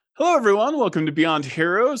Hello, everyone. Welcome to Beyond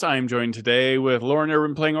Heroes. I am joined today with Lauren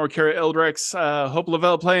Irwin playing Orkira Ildrex, Hope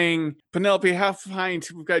Lavelle playing Penelope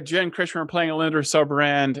Halfpint. We've got Jen Krishmer playing Alindra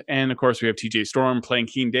Sobrand, and of course, we have TJ Storm playing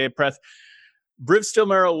Keen Daepreth. Briv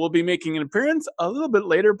Stilmero will be making an appearance a little bit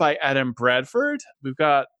later by Adam Bradford. We've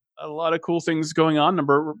got a lot of cool things going on.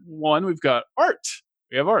 Number one, we've got art.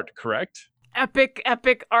 We have art, correct? Epic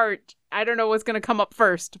art. I don't know what's going to come up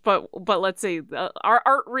first, but let's see. Our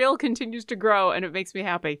art reel continues to grow, and it makes me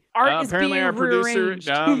happy. Art is apparently being our rearranged.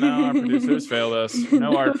 our producers failed us.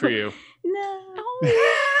 No art for you. No.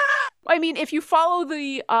 I mean, if you follow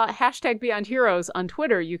the hashtag Beyond Heroes on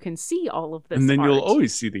Twitter, you can see all of this And then art. you'll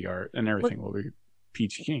always see the art, and everything will be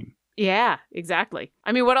peachy keen. Yeah, exactly.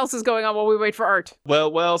 I mean, what else is going on while we wait for art? Well,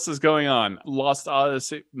 what else is going on? Lost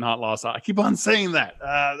Odyssey, not Lost Odyssey. I keep on saying that.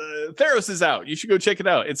 Theros is out. You should go check it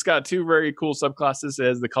out. It's got two very cool subclasses. It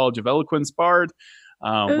has the College of Eloquence Bard,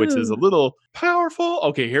 which is a little powerful.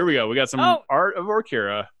 Okay, here we go. We got some art of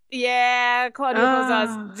Orkira. Yeah, Claudio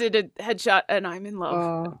Bozas did a headshot, and I'm in love.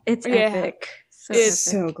 Oh, it's epic. It's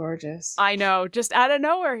so gorgeous. I know. Just out of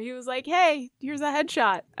nowhere, he was like, hey, here's a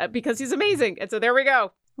headshot, because he's amazing. And so there we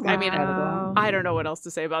go. Wow. I mean, I don't know what else to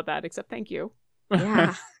say about that except thank you.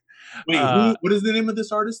 Yeah. Wait, what is the name of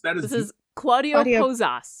this artist? This is Claudio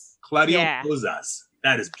Pozas. Claudio Pozas.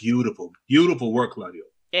 That is beautiful. Beautiful work, Claudio.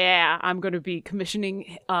 Yeah, I'm going to be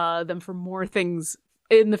commissioning them for more things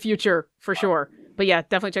in the future, for sure. But yeah,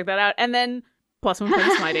 definitely check that out. And then +1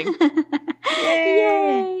 point smiting.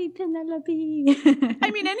 Yay, Penelope.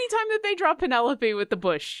 I mean, anytime that they drop Penelope with the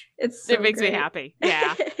bush, it makes me happy.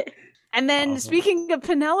 Yeah. And then speaking of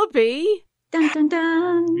Penelope, dun dun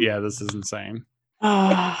dun. Yeah, this is insane.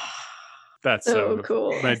 That's so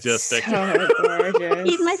cool. Majestic. So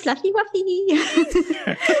gorgeous. Eat my fluffy wuffy.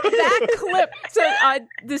 That clip. So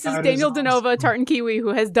this is Daniel Denova, Tartan Kiwi, who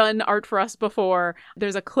has done art for us before.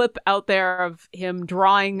 There's a clip out there of him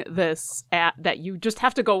drawing this that you just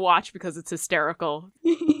have to go watch because it's hysterical.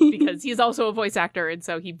 Because he's also a voice actor, and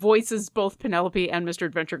so he voices both Penelope and Mr.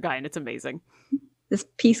 Adventure Guy, and it's amazing. This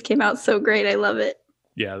piece came out so great. I love it.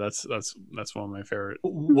 Yeah, that's one of my favorite.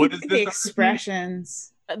 What is The this?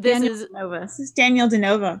 expressions. This This is Daniel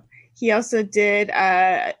Denova. He also did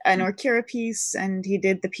an Orkira piece, and he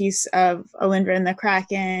did the piece of Alindra and the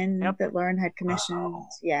Kraken that Lauren had commissioned. Wow.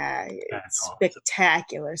 Yeah, That's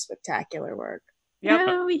awesome. spectacular work. Yep.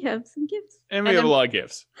 Now we have some gifts. And we have a lot of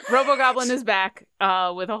gifts. RoboGoblin is back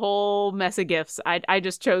with a whole mess of gifts. I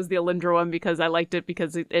just chose the Alindra one because I liked it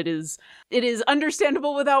because it is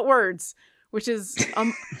understandable without words, which is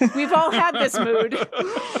we've all had this mood.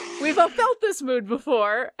 We've all felt this mood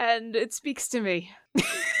before, and it speaks to me.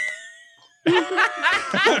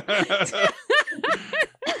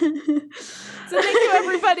 So thank you,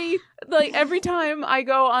 everybody. Like, every time I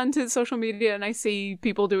go onto social media and I see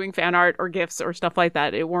people doing fan art or GIFs or stuff like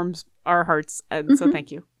that, it warms our hearts. And so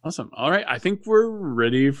thank you. Awesome. All right. I think we're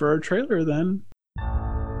ready for our trailer then.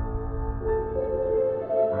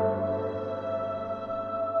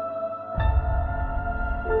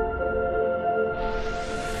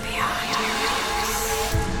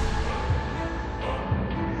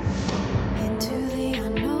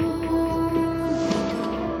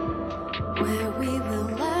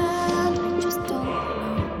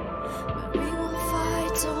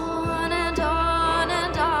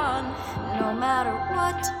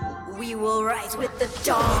 We will rise with the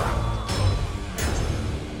dawn.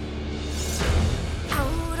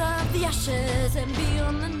 Out of the ashes and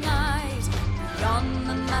beyond the night, beyond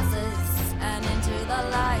the masses and into the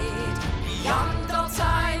light. Beyond all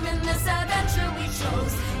time in this adventure we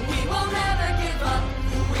chose, we will never give up.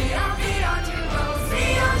 We are beyond heroes,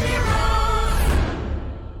 beyond heroes.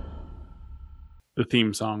 The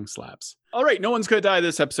theme song slaps. All right, no one's going to die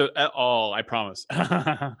this episode at all, I promise.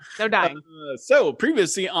 No dying. So,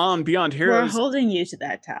 previously on Beyond We're Heroes... holding you to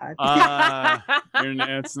that, Todd.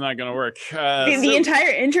 It's not going to work. The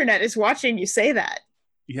entire internet is watching you say that.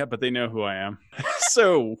 Yeah, but they know who I am.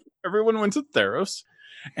 So, everyone went to Theros,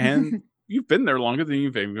 and you've been there longer than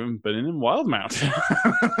you've even been in Wildmount.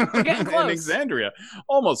 We're getting close. In Exandria.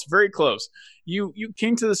 Almost, very close. You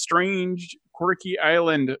came to the strange, quirky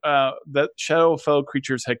island that Shadowfell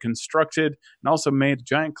creatures had constructed, and also made a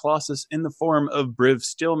giant colossus in the form of Briv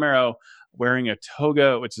Stilmero, wearing a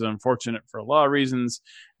toga, which is unfortunate for a lot of reasons.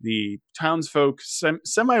 The townsfolk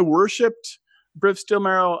semi-worshipped Briv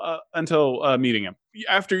Stilmero until meeting him.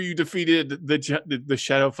 After you defeated the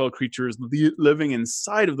Shadowfell creatures living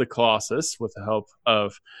inside of the Colossus with the help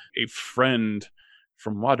of a friend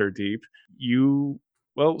from Waterdeep, you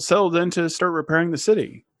settled in to start repairing the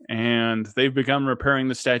city. And they've begun repairing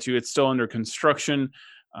the statue. It's still under construction.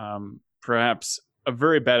 Perhaps a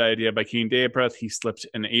very bad idea by King Deapreth. He slipped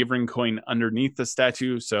an Averin coin underneath the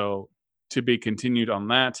statue, so to be continued on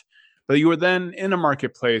that. But you were then in a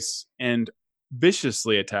marketplace and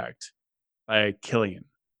viciously attacked by Killian,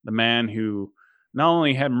 the man who not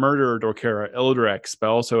only had murdered Orkira Ildrex, but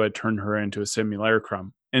also had turned her into a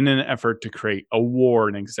simulacrum in an effort to create a war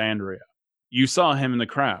in Exandria. You saw him in the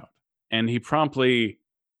crowd, and he promptly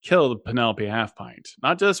killed Penelope Halfpint,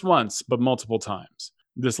 not just once, but multiple times.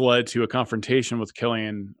 This led to a confrontation with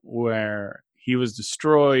Killian where he was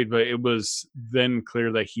destroyed, but it was then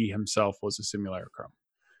clear that he himself was a simulacrum.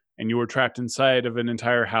 And you were trapped inside of an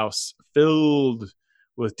entire house filled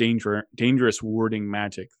with dangerous warding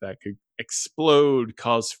magic that could explode,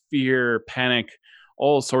 cause fear, panic,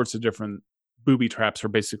 all sorts of different booby traps are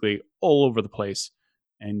basically all over the place.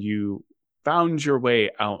 And you found your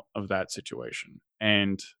way out of that situation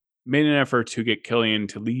and made an effort to get Killian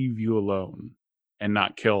to leave you alone and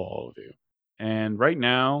not kill all of you. And right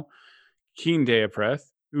now, King Deapreth,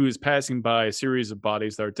 who is passing by a series of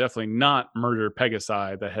bodies that are definitely not murder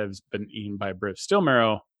Pegasi that has been eaten by Briv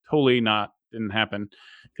Stillmarrow, totally not, didn't happen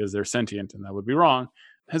because they're sentient and that would be wrong,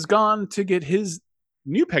 has gone to get his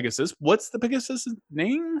new Pegasus. What's the Pegasus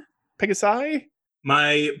name? Pegasi?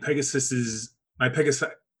 My Pegasus's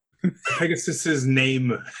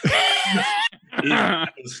name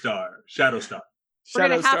is Shadowstar. We're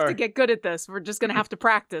going to have to get good at this. We're just going to have to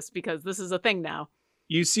practice because this is a thing now.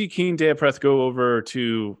 You see King Deapreth go over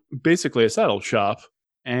to basically a saddle shop,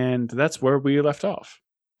 and that's where we left off.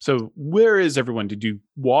 So where is everyone? Did you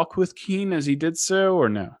walk with Keen as he did so, or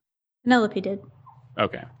no? Penelope did.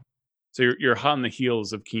 Okay. So you're hot on the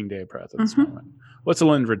heels of King Deapreth at this moment. What's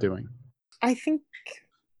Alindra doing? I think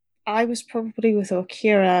I was probably with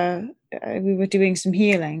Orkira. We were doing some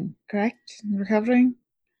healing, correct? Recovering?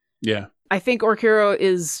 Yeah. I think Orkira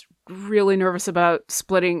is really nervous about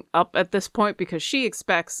splitting up at this point because she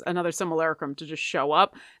expects another simulacrum to just show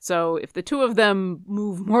up. So if the two of them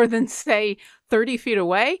move more than, say, 30 feet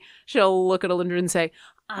away, she'll look at Alindra and say,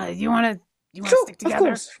 you want to stick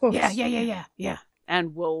together? Of course. Yeah.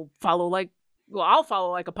 And I'll follow like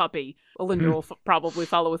a puppy. Alindra will probably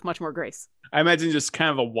follow with much more grace. I imagine just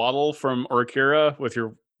kind of a waddle from Orkira with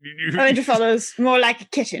your... Alindra follows more like a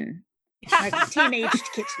kitten. Like a teenaged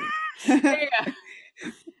kitten. Yeah.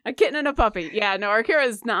 A kitten and a puppy. Yeah, no, Orkira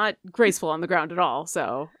is not graceful on the ground at all.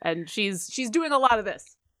 So, and she's doing a lot of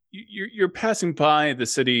this. You're passing by the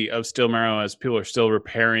city of Stillmarrow as people are still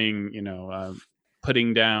repairing,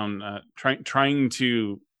 putting down, trying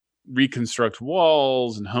to reconstruct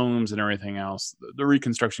walls and homes and everything else. The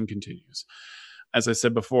reconstruction continues. As I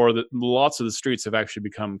said before, lots of the streets have actually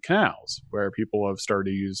become canals where people have started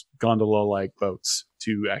to use gondola-like boats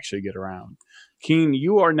to actually get around. Keen,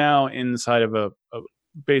 you are now inside of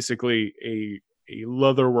basically a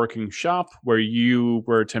leather-working shop where you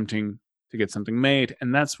were attempting to get something made,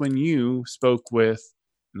 and that's when you spoke with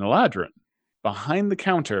Naladrin behind the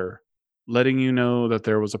counter, letting you know that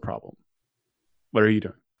there was a problem. What are you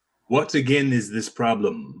doing? What again is this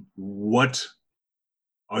problem? What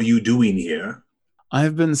are you doing here? I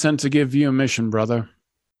have been sent to give you a mission, brother.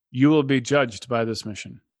 You will be judged by this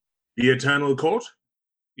mission. The Eternal Court?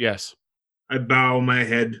 Yes. I bow my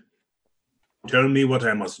head. Tell me what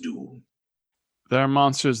I must do. There are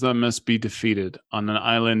monsters that must be defeated on an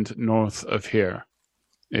island north of here.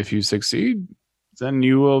 If you succeed, then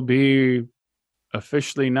you will be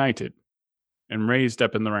officially knighted and raised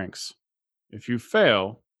up in the ranks. If you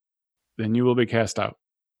fail, then you will be cast out.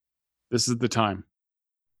 This is the time.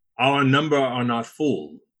 Our number are not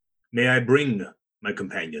full. May I bring my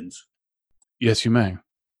companions? Yes, you may.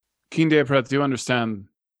 King Deapreth, do you understand?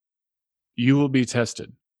 You will be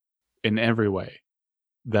tested in every way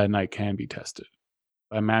that knight can be tested.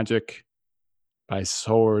 By magic, by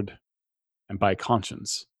sword, and by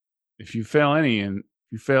conscience. If you fail anyone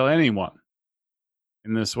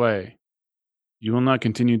in this way, you will not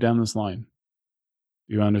continue down this line.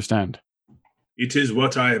 Do you understand? It is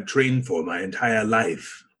what I have trained for my entire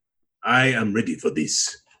life. I am ready for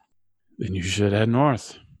this. Then you should head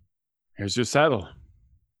north. Here's your saddle.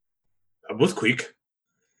 That was quick.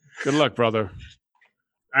 Good luck, brother.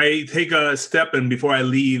 I take a step, and before I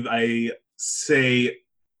leave, I say,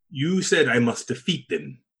 you said I must defeat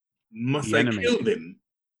them. Must I kill them?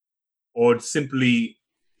 Or simply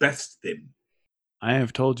best them? I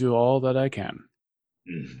have told you all that I can.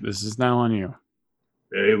 This is now on you.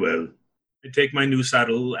 Very well. I take my new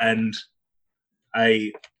saddle, and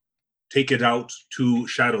I take it out to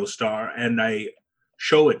Shadowstar, and I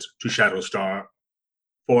show it to Shadowstar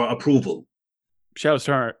for approval.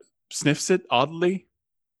 Shadowstar sniffs it oddly,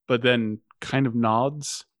 but then kind of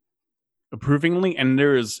nods approvingly, and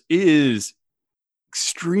there is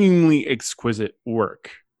extremely exquisite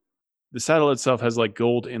work. The saddle itself has like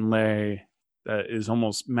gold inlay that is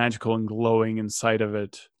almost magical and glowing inside of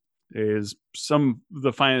it. It is some of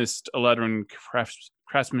the finest Eladrin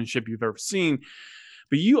craftsmanship you've ever seen.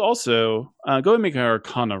 But you also go ahead and make an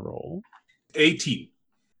Arcana roll. 18.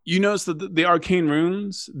 You notice that the arcane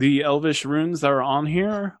runes, the elvish runes that are on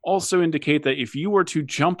here, also indicate that if you were to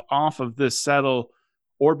jump off of this saddle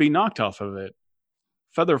or be knocked off of it,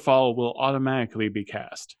 Featherfall will automatically be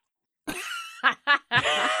cast.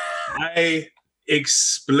 I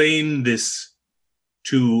explain this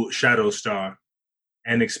to Shadowstar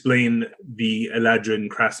and explain the Eladrin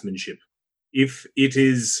craftsmanship. If it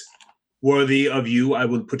is worthy of you, I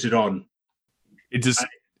will put it on.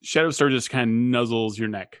 Shadowstar just kind of nuzzles your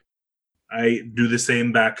neck. I do the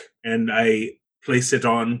same back, and I place it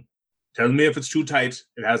on. Tell me if it's too tight.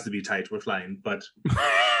 It has to be tight. We're flying, but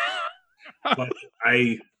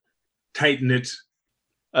I tighten it.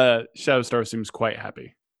 Shadowstar seems quite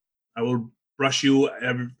happy. I will brush you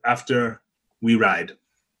after we ride,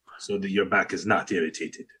 so that your back is not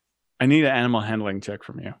irritated. I need an animal handling check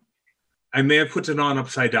from you. I may have put it on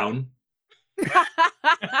upside down.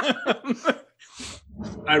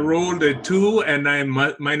 I rolled a 2 and I'm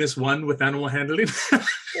 -1 with animal handling.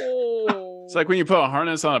 It's like when you put a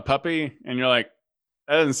harness on a puppy and you're like,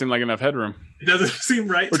 that doesn't seem like enough headroom. It doesn't seem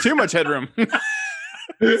right. Or too much headroom.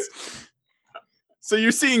 So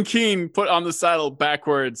you're seeing Keen put on the saddle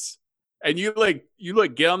backwards and you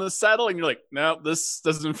get on the saddle and you're like, no, this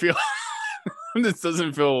doesn't feel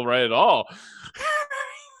right at all.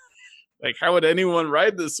 Like, how would anyone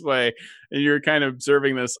ride this way? And you're kind of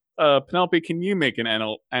observing this. Penelope, can you make an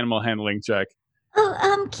animal handling check?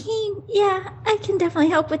 Oh, Keen, yeah, I can definitely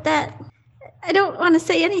help with that. I don't want to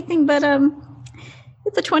say anything, but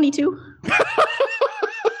it's a 22.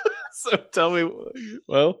 So tell me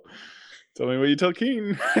what you tell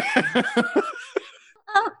Keen.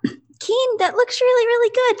 Keen, that looks really,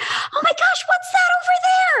 really good. Oh my gosh, what's that over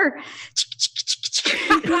there?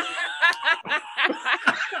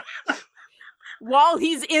 While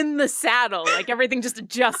he's in the saddle, like everything just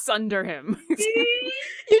adjusts under him. You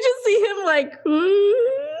just see him like,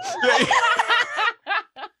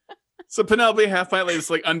 So Penelope Half-Pint just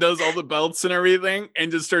like undoes all the belts and everything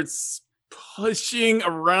and just starts pushing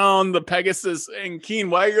around the Pegasus. And Keen,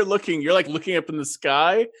 while you're looking up in the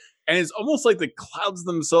sky, and it's almost like the clouds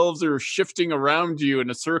themselves are shifting around you in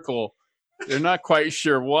a circle. They're not quite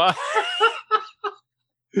sure why.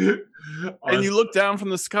 And you look down from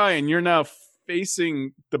the sky and you're now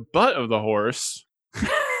facing the butt of the horse. You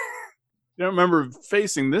don't remember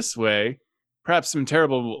facing this way. Perhaps some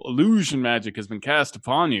terrible illusion magic has been cast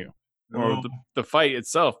upon you. Or the fight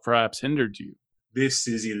itself perhaps hindered you. This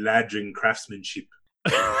is Eladrin craftsmanship.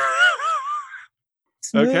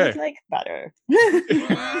 Okay. Like butter.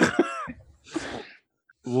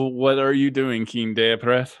 Well, what are you doing, Keen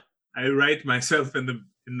Deapreth? I right myself in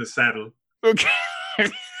the saddle. Okay.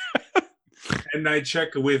 And I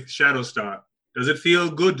check with Shadowstar. Does it feel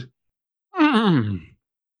good?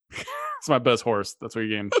 It's my best horse. That's what you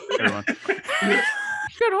gained. Everyone.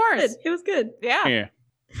 Good horse. It was good. Yeah.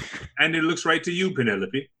 And it looks right to you,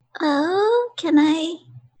 Penelope. Oh, can I?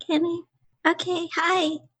 Okay,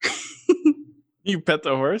 hi. You pet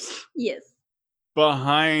the horse? Yes.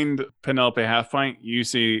 Behind Penelope Half-Pint, you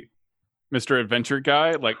see Mr. Adventure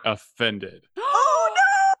Guy, like, offended. Oh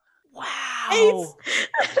no! Wow.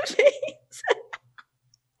 Face.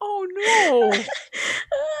 Oh no.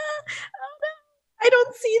 I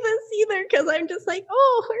don't see this either because I'm just like,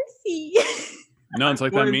 oh, horsey. No, it's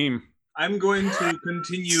like that meme. I'm going to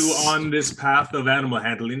continue on this path of animal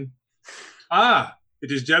handling. Ah,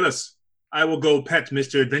 it is jealous. I will go pet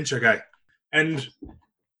Mr. Adventure Guy. And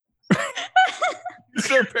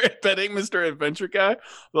Start petting Mr. Adventure Guy.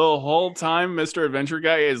 The whole time Mr. Adventure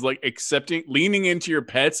Guy is like leaning into your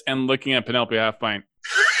pets and looking at Penelope Half-Pint.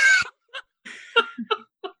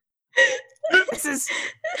 This is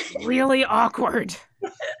really awkward.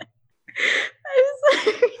 I'm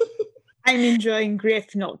sorry. I'm enjoying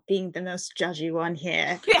Griff not being the most judgy one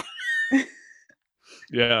here.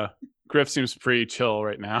 Yeah. Griff seems pretty chill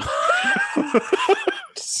right now.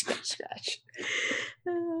 Scratch.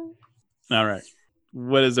 All right.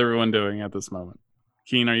 What is everyone doing at this moment?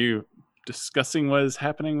 Keen, are you discussing what is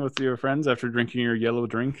happening with your friends after drinking your yellow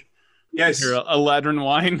drink? yes, Your Eladrin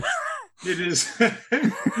wine? it is.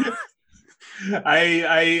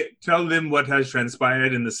 I tell them what has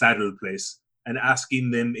transpired in the saddle place and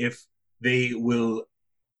asking them if they will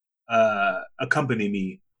accompany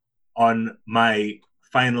me on my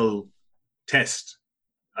final test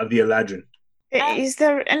of the Eladrin. Is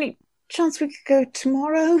there any chance we could go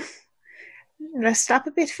tomorrow? rest up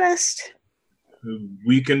a bit first?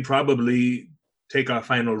 We can probably take our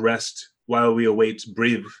final rest while we await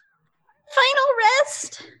Briv. Final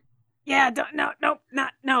rest? Yeah,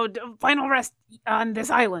 final rest on this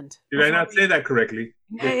island. Did I not say that correctly?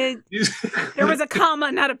 There was a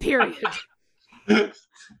comma, not a period.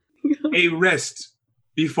 A rest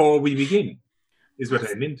before we begin is what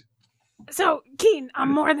I meant. So, Keen,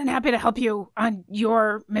 I'm more than happy to help you on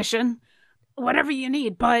your mission, whatever you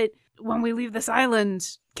need, but when we leave this island,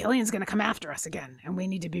 Killian's going to come after us again, and we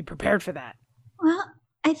need to be prepared for that. Well,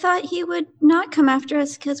 I thought he would not come after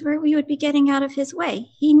us because we would be getting out of his way.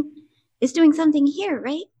 He is doing something here,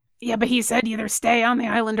 right? Yeah, but he said either stay on the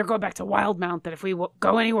island or go back to Wildmount, that if we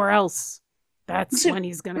go anywhere else, that's when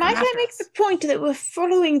he's going to come after us. Might I make the point that we're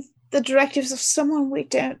following the directives of someone we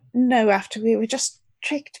don't know after we were just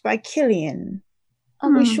tricked by Killian?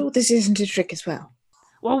 Are we sure this isn't a trick as well?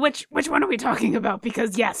 Well, which one are we talking about?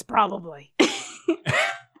 Because yes, probably.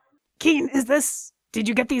 Keen, did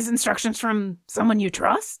you get these instructions from someone you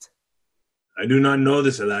trust? I do not know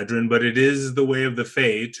this, Eladrin, but it is the way of the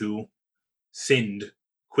Fae to send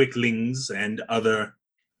quicklings and other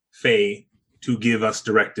Fae to give us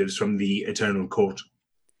directives from the Eternal Court.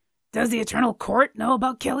 Does the Eternal Court know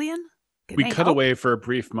about Killian? We cut away for a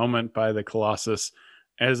brief moment by the Colossus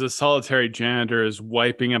as a solitary janitor is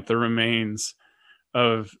wiping up the remains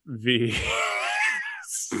of V.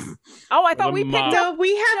 Oh, I thought we picked up. No,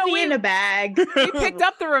 we have V in a bag. We picked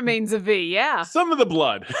up the remains of V, yeah. Some of the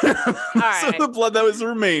blood. All Some right. of the blood that was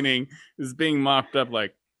remaining is being mopped up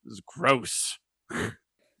like, this is gross.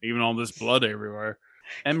 Even all this blood everywhere.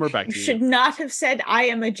 And we're back You to you. should not have said I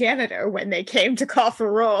am a janitor when they came to call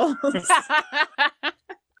for rolls.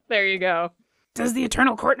 There you go. Does the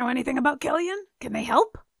Eternal Court know anything about Killian? Can they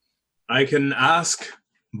help? I can ask,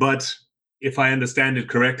 but if I understand it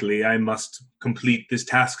correctly, I must complete this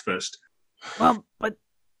task first. Well, but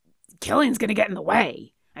Killian's going to get in the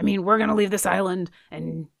way. I mean, we're going to leave this island,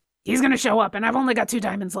 and he's going to show up, and I've only got 2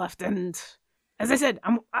 diamonds left, and as I said,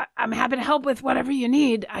 I'm happy to help with whatever you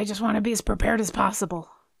need. I just want to be as prepared as possible.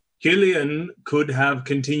 Killian could have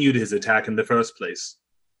continued his attack in the first place.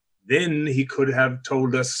 Then he could have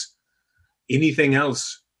told us anything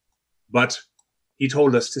else, but he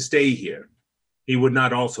told us to stay here. He would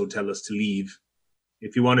not also tell us to leave.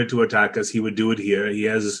 If he wanted to attack us, he would do it here. He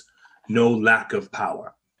has no lack of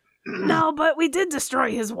power. No, but we did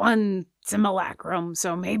destroy his one simulacrum,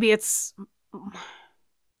 so maybe it's...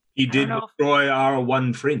 He did destroy our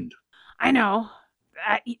one friend. I know.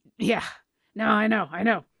 Yeah. No, I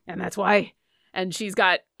know. And that's why. And she's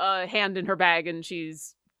got a hand in her bag, and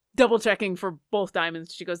she's double checking for both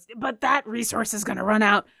diamonds. She goes, but that resource is going to run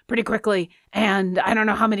out pretty quickly, and I don't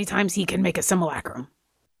know how many times he can make a simulacrum.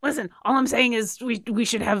 Listen, all I'm saying is we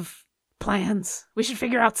should have plans. We should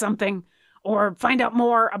figure out something, or find out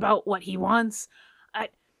more about what he wants.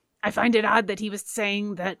 I find it odd that he was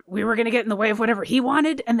saying that we were going to get in the way of whatever he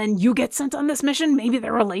wanted, and then you get sent on this mission. Maybe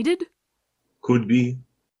they're related? Could be.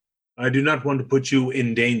 I do not want to put you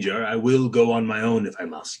in danger. I will go on my own if I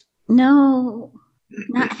must. No,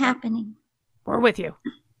 not happening. We're with you.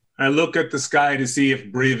 I look at the sky to see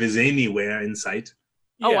if Briv is anywhere in sight.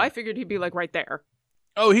 Oh, Yeah. I figured he'd be like right there.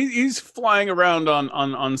 Oh, he's flying around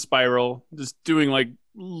on Spiral, just doing like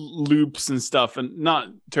loops and stuff, and not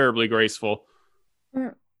terribly graceful.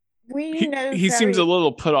 He seems a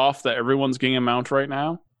little put off that everyone's getting a mount right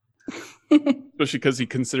now, especially because he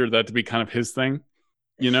considered that to be kind of his thing,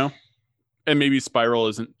 you know. And maybe Spiral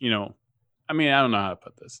isn't, you know. I mean, I don't know how to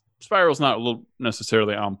put this. Spiral's not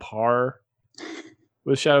necessarily on par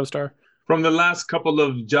with Shadowstar. From the last couple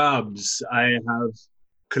of jobs, I have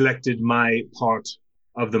collected my part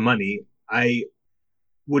of the money. I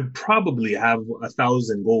would probably have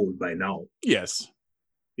 1,000 gold by now. Yes.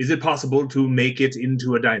 Is it possible to make it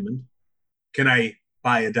into a diamond? Can I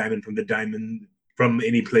buy a diamond from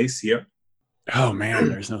any place here? Oh man,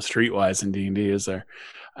 there's no Streetwise in D&D, is there?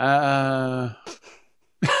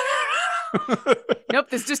 Nope,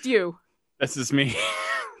 it's just you. That's just me.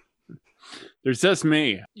 There's just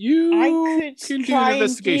me. You I can could do try an and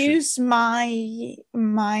investigation. use my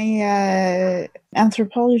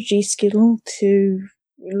anthropology skill to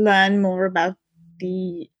learn more about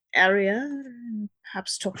the area and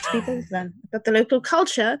perhaps talk to people then about the local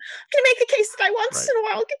culture. I'm going to make a case that I once in a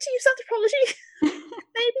while get to use anthropology.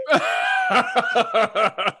 Maybe.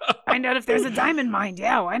 Find out if there's a diamond mine.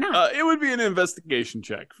 Yeah, why not? It would be an investigation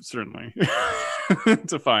check, certainly,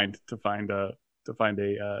 to find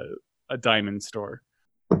a diamond store.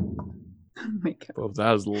 Oh my god. Well,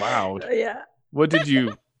 that was loud. Yeah. What did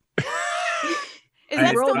you? Is that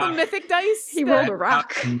still rolled- the mythic dice? He rolled a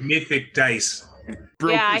rock. Mythic dice.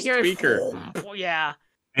 Broke yeah, I your hear it. speaker. Yeah.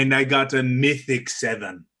 And I got a mythic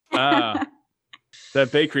 7. Ah,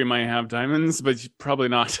 that bakery might have diamonds, but probably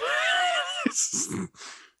not.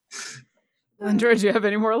 Andrew, do you have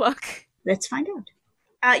any more luck? Let's find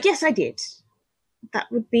out. Yes, I did. That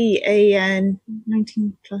would be a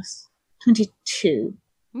 19 plus 22.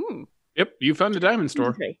 Yep, you found a diamond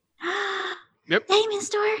store. 23. Yep. Diamond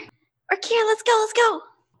store. Or Kira, let's go, let's go.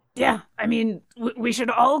 Yeah, I mean, we should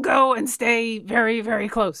all go and stay very, very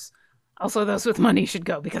close. Also, those with money should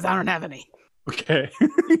go because I don't have any. Okay.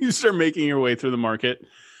 You start making your way through the market.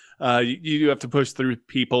 You do have to push through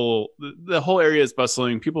people. The whole area is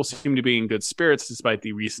bustling. People seem to be in good spirits despite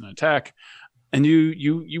the recent attack. And you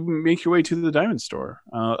make your way to the diamond store.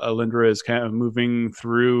 Alindra is kind of moving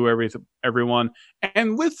through everyone.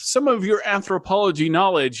 And with some of your anthropology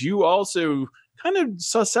knowledge, you also kind of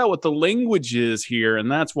suss out what the language is here.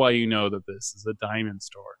 And that's why you know that this is a diamond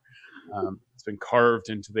store. It's been carved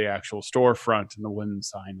into the actual storefront and the wooden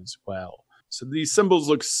sign as well. So these symbols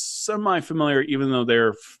look semi-familiar, even though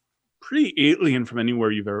they're pretty alien from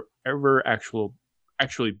anywhere you've ever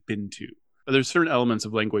actually been to. But there's certain elements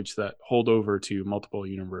of language that hold over to multiple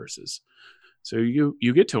universes. So you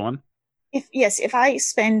get to one. If I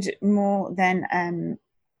spend more than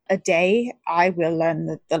a day, I will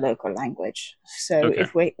learn the local language. So Okay.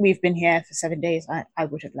 if we've been here for 7 days, I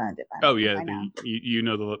would have learned it by Oh yeah, now. you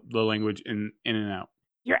know the language in and out.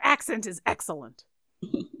 Your accent is excellent.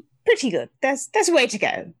 Pretty good. There's a way to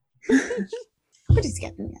go. But it's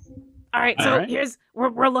getting there. All right, so All right. here's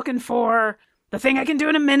we're looking for the thing I can do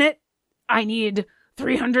in a minute. I need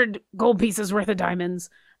 300 gold pieces worth of diamonds.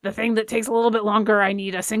 The thing that takes a little bit longer, I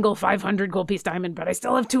need a single 500 gold piece diamond, but I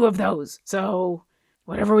still have 2 of those. So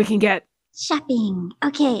whatever we can get. Shopping.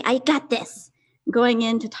 Okay, I got this. Going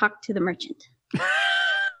in to talk to the merchant.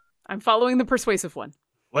 I'm following the persuasive one.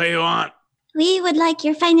 What do you want? We would like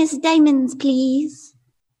your finest diamonds, please.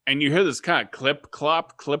 And you hear this kind of clip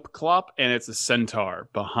clop, and it's a centaur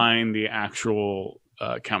behind the actual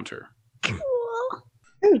counter.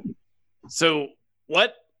 Cool. So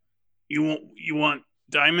what? You want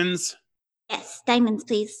diamonds? Yes, diamonds,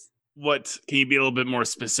 please. What? Can you be a little bit more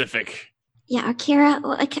specific? Yeah, Akira,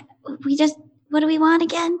 what do we want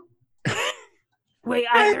again? Wait,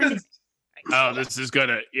 Oh, this is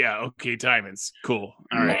gonna. Yeah, okay, diamonds. Cool.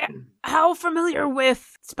 All right. how familiar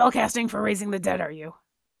with spellcasting for raising the dead are you?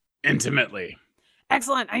 Intimately.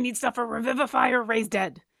 Excellent. I need stuff for revivify or raise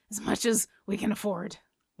dead, as much as we can afford.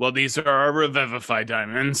 Well, these are our revivify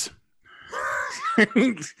diamonds.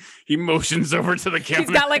 He motions over to the counter.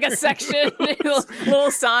 He's got like a section,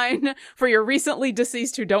 little sign for your recently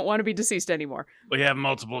deceased who don't want to be deceased anymore. We have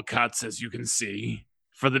multiple cuts, as you can see,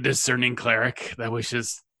 for the discerning cleric that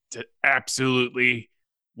wishes to absolutely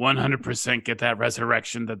 100% get that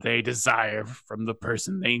resurrection that they desire from the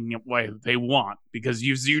person they want. Because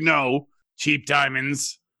as you know, cheap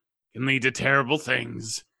diamonds can lead to terrible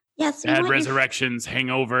things. Yes, we Bad want resurrections,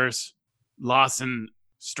 hangovers, loss in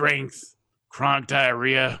strength, chronic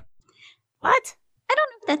diarrhea. What? I don't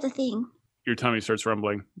know if that's a thing. Your tummy starts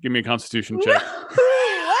rumbling. Give me a constitution check.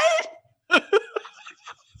 What?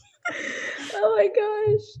 Oh my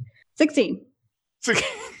gosh. 16.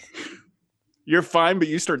 You're fine, but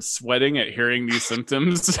you start sweating at hearing these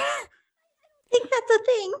symptoms. I think that's a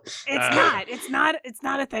thing. It's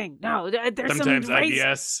not a thing. No, there's Sometimes some raise,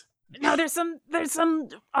 IBS. No, there's some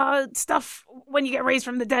stuff when you get raised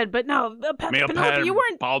from the dead, but no, Male Penelope, pattern you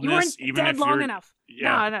weren't baldness, even dead if long you're- enough.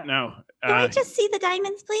 Yeah, No. Can I just see the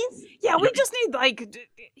diamonds, please? Yeah, we just need like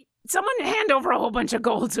someone to hand over a whole bunch of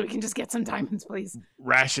gold so we can just get some diamonds, please.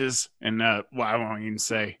 rashes and well, I won't even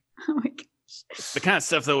say Oh my gosh. the kind of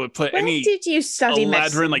stuff that would put When any did you study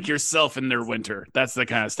medicine? Eladrin like yourself in their winter. That's the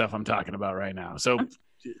kind of stuff I'm talking about right now. So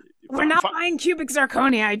We're not buying cubic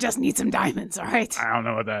zirconia. I just need some diamonds, all right? I don't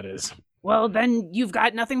know what that is. Well, then you've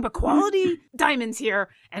got nothing but quality diamonds here,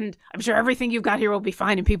 and I'm sure everything you've got here will be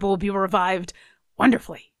fine and people will be revived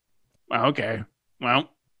wonderfully. Well, okay.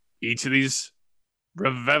 Well, each of these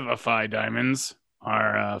Revivify diamonds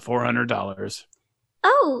are $400.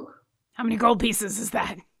 Oh, How many gold pieces is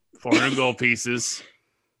that? 400 gold pieces.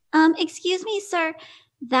 excuse me, sir.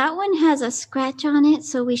 That one has a scratch on it,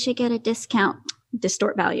 so we should get a discount.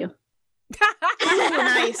 Distort value. Oh,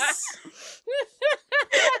 nice.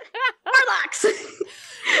 Warlocks!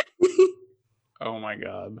 Oh my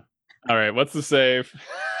god. All right, what's the save?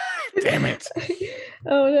 Damn it.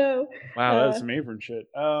 Oh no. Wow, that's me from shit.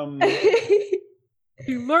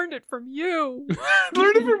 You learned it from you.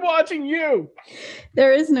 Learned it from watching you.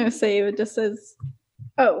 There is no save. It just says,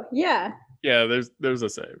 oh, yeah. Yeah, there's a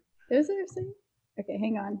save. Is there a save? Okay,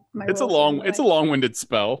 hang on. It's a long-winded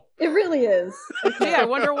spell. It really is. Okay. Yeah, I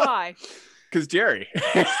wonder why. Because Jerry.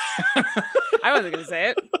 I wasn't going to say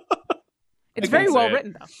it. It's I very can well say it.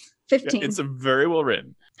 written, though. 15. It's very well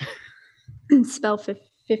written. Spell 15.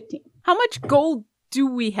 How much gold do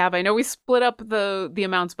we have? I know we split up the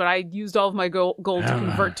amounts, but I used all of my gold to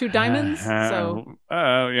convert to diamonds. So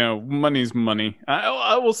money's money.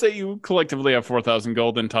 I will say you collectively have 4,000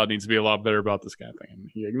 gold, and Todd needs to be a lot better about this kind of thing. And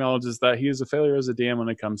he acknowledges that he is a failure as a DM when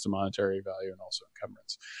it comes to monetary value and also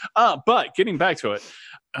encumbrance. But getting back to it,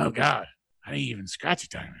 oh God, I didn't even scratch a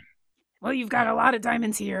diamond. well, you've got a lot of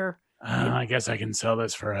diamonds here. I guess I can sell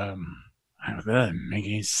this for that doesn't make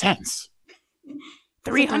any sense.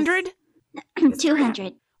 300?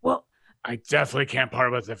 200. Well, I definitely can't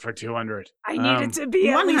part with it for 200. I need it to be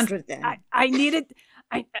at 100 least, then. I need it.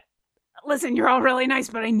 Listen, you're all really nice,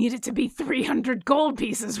 but I need it to be 300 gold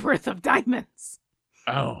pieces worth of diamonds.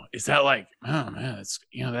 Oh, is that like? Oh man, it's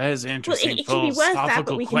that is an Well, interesting it can be worth that,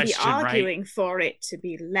 but philosophical we can be question, right? arguing for it to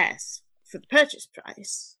be less for the purchase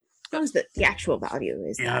price. As long as the actual value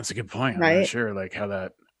is. Yeah, that's a good point. I'm Right? not sure, like how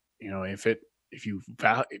that, if you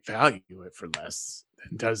value it for less,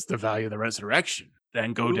 then does the value of the resurrection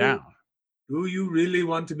then go Ooh. down? Do you really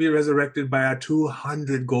want to be resurrected by a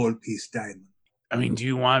 200 gold piece diamond? I mean, do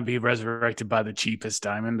you want to be resurrected by the cheapest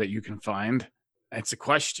diamond that you can find? That's a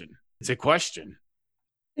question. It's a question.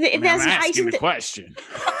 I mean, There's I'm an asking item the that question.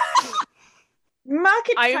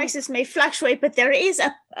 market prices may fluctuate, but there is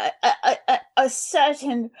a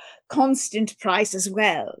certain constant price as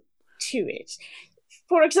well to it.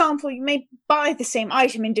 For example, you may buy the same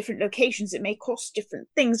item in different locations. It may cost different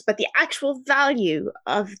things, but the actual value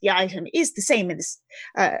of the item is the same in this,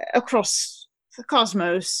 across the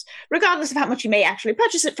cosmos, regardless of how much you may actually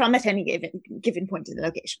purchase it from at any given point in the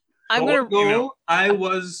location. I'm going to... Although I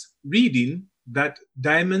was reading that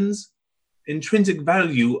diamonds' intrinsic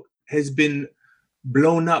value has been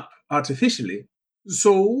blown up artificially.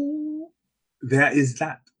 So there is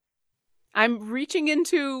that. I'm reaching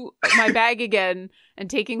into my bag again and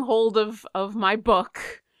taking hold of my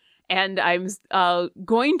book, and I'm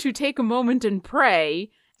going to take a moment and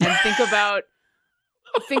pray and think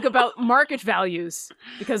about market values,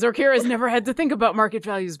 because Orkira has never had to think about market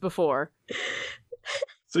values before.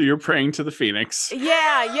 So you're praying to the Phoenix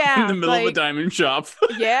Yeah. in the middle of a diamond shop.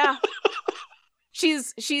 Yeah.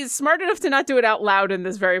 She's smart enough to not do it out loud in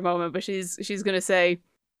this very moment, but she's going to say,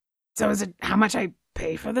 so is it how much I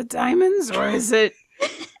pay for the diamonds, or is it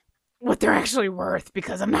what they're actually worth?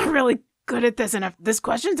 Because I'm not really good at this, and this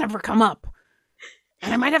question's never come up,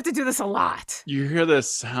 and I might have to do this a lot. You hear this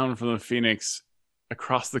sound from the Phoenix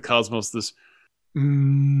across the cosmos, this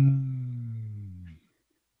and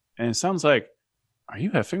it sounds like, are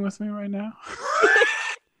you effing with me right now?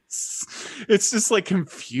 It's just like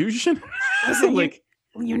confusion. Listen, like,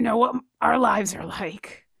 you know what our lives are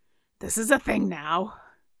like. This is a thing now.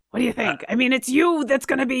 What do you think? I mean, it's you that's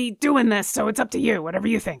going to be doing this, so it's up to you. Whatever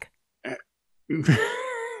you think.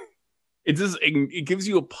 it gives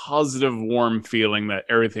you a positive, warm feeling that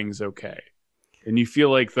everything's okay. And you feel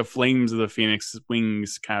like the flames of the Phoenix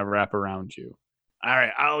wings kind of wrap around you. All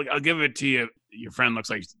right, I'll give it to you. Your friend looks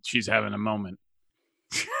like she's having a moment.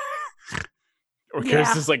 Or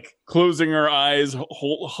Kirsten's just like closing her eyes,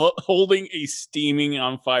 holding a steaming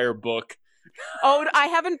on fire book. Oh, I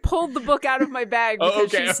haven't pulled the book out of my bag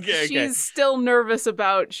because she's still nervous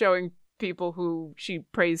about showing people who she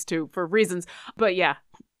prays to for reasons. But yeah.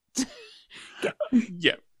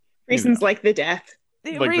 Yeah. Reasons like the death.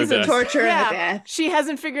 Reasons. Torture and the death. She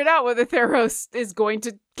hasn't figured out whether Theros is going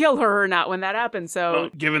to kill her or not when that happens. So, well,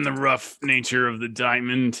 given the rough nature of the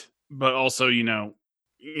diamond, but also,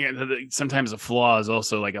 sometimes a flaw is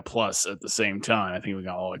also like a plus at the same time. I think we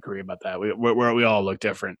can all agree about that. We all look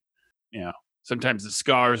different. Sometimes the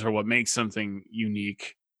scars are what makes something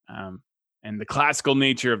unique. And the classical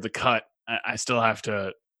nature of the cut, I still have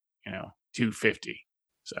to, 250.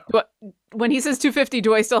 So when he says 250,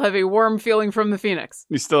 do I still have a warm feeling from the Phoenix?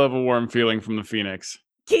 You still have a warm feeling from the Phoenix.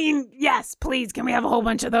 Keen, yes, please. Can we have a whole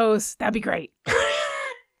bunch of those? That'd be great.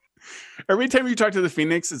 Every time you talk to the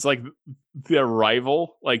Phoenix, it's like the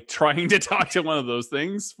rival, like trying to talk to one of those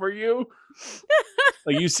things for you.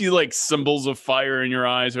 Like you see like symbols of fire in your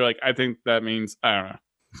eyes, or like, I think that means, I don't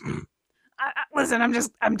know. Listen,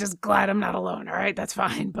 I'm just glad I'm not alone. All right, that's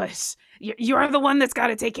fine. But you're the one that's got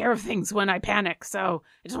to take care of things when I panic. So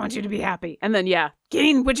I just want you to be happy. And then,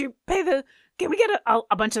 Keen, would you pay can we get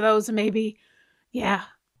a bunch of those maybe? Yeah.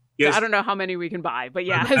 Yes. I don't know how many we can buy, but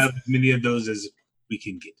yeah. I have as many of those as we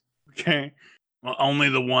can get. Okay. Well, only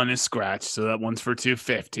the one is scratched, so that one's for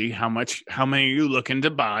 250. How many are you looking to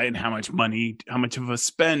buy, and how much of a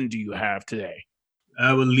spend do you have today?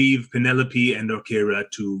 I will leave Penelope and Orkira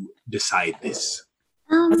to decide this.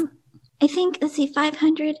 I think, let's see,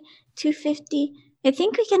 500, 250. I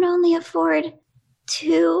think we can only afford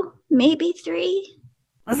 2, maybe 3.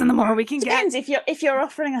 Listen, the more we can Depends. If you're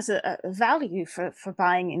offering us a value for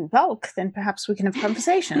buying in bulk, then perhaps we can have a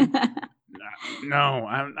conversation. No,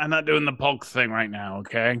 I'm not doing the bulk thing right now,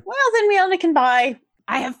 okay? Well, then we only can buy.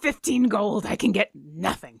 I have 15 gold. I can get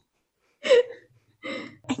nothing.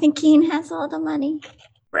 I think Keen has all the money.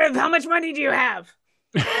 Riv, how much money do you have?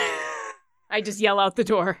 I just yell out the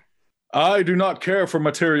door. I do not care for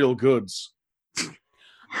material goods.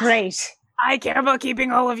 Great. I care about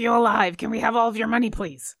keeping all of you alive. Can we have all of your money,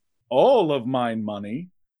 please? All of mine money?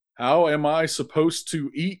 How am I supposed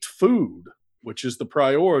to eat food, which is the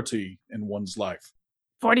priority in one's life?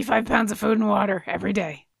 45 pounds of food and water every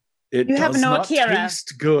day. It You have does no not Kira.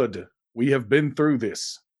 taste good. We have been through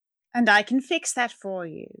this. And I can fix that for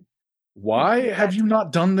you. Why have you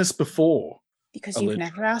not done this before? Because you've Alleged.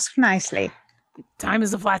 never asked nicely. Time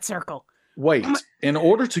is a flat circle. Wait, in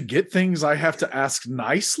order to get things, I have to ask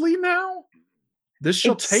nicely now? This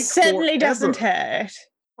shall It take certainly forever. doesn't hurt.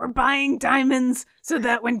 We're buying diamonds so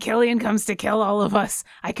that when Killian comes to kill all of us,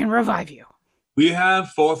 I can revive you. We have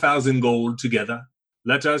 4,000 gold together.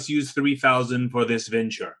 Let us use 3,000 for this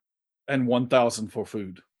venture. And 1,000 for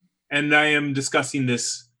food. And I am discussing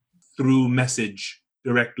this through message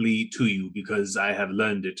directly to you because I have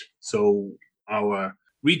learned it. So our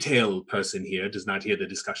retail person here does not hear the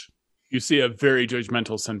discussion. You see a very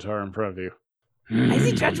judgmental centaur in front of you. I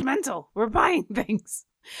see judgmental. We're buying things.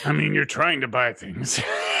 I mean, you're trying to buy things.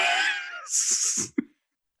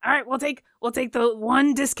 All right, we'll take the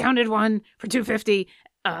one discounted one for 250,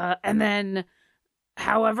 and then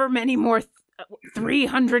however many more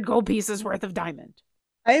 300 gold pieces worth of diamond.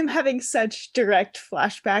 I am having such direct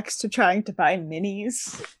flashbacks to trying to buy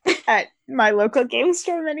minis at my local game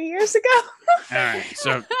store many years ago. All right,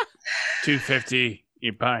 so 250.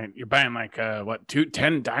 You're buying like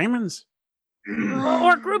 10 diamonds?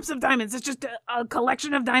 Or groups of diamonds. It's just a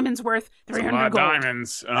collection of diamonds worth 300 That's a lot of gold.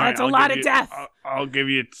 diamonds. All That's a I'll lot give of you- death. I'll give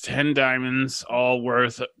you 10 diamonds, all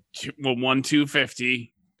worth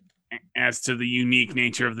 250. As to the unique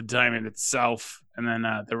nature of the diamond itself, and then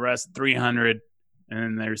the rest 300, and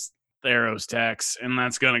then there's Theros tax, and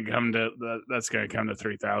that's gonna come to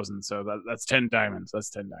 3,000. So that's 10 diamonds. That's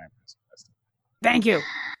 10 diamonds. Thank you.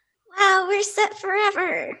 Wow, we're set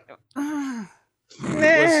forever.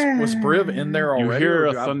 Was Briv in there You already? hear or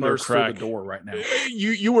a do I thunder burst through crack. the door right now.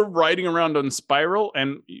 You were riding around on Spiral,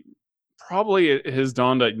 and probably it has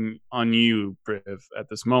dawned on you, Briv, at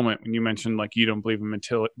this moment when you mentioned like you don't believe in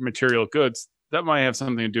material goods. That might have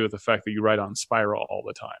something to do with the fact that you ride on Spiral all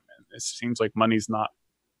the time, and it seems like money's not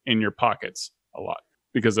in your pockets a lot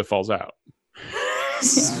because it falls out.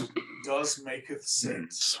 Does maketh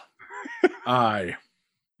sense. Aye.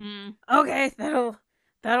 Okay,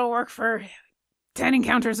 that'll work for 10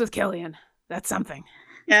 encounters with Killian. That's something.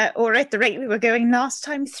 Or at the rate we were going last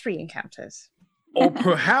time, 3 encounters. Or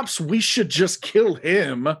perhaps we should just kill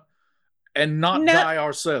him and not No. die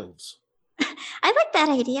ourselves. I like that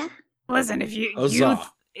idea. Listen, if you Huzzah.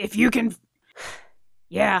 if you can,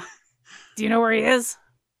 yeah. Do you know where he is?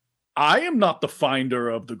 I am not the finder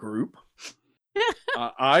of the group.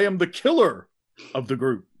 I am the killer of the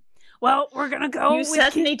group. Well, we're gonna go. You with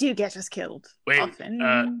certainly do get us killed. Wait,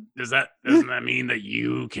 Often. doesn't that mean that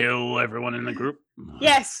you kill everyone in the group?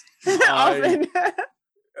 Yes, often.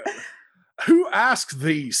 Who asked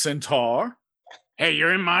thee, Centaur? Hey,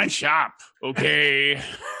 you're in my shop, okay?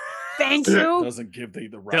 Thank you. Doesn't give thee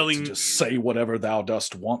the right Telling- to just say whatever thou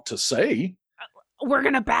dost want to say. We're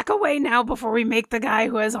gonna back away now before we make the guy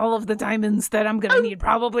who has all of the diamonds that I'm gonna need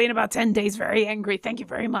probably in about 10 days very angry. Thank you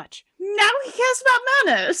very much. Now he cares about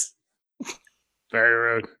manners. Very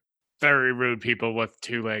rude. Very rude people with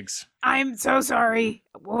 2 legs. I'm so sorry.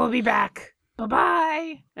 We'll be back.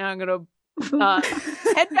 Bye-bye. And I'm gonna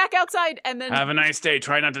head back outside and then Have a nice day.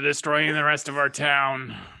 Try not to destroy the rest of our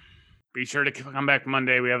town. Be sure to come back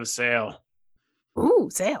Monday. We have a sale. Ooh,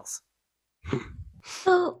 sales.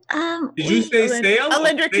 So, Did you say sale? or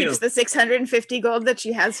Alindra sale? keeps the 650 gold that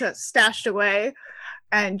she has stashed away,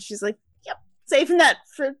 and she's like, "Yep, saving that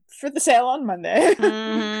for the sale on Monday.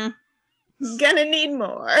 Mm-hmm. Gonna need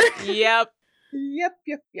more." Yep.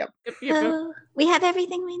 Yep. so we have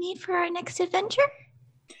everything we need for our next adventure?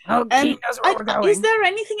 Oh, he knows where we're going. Is there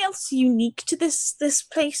anything else unique to this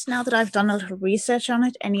place now that I've done a little research on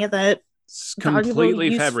it? Any other It's valuable, completely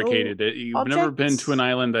useful fabricated. You've never been objects? to an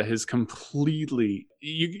island that has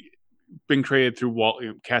been created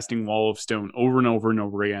through casting Wall of Stone over and over and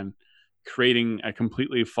over again. creating a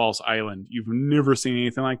completely false island. You've never seen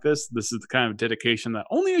anything like this. This is the kind of dedication that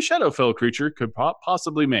only a Shadowfell creature could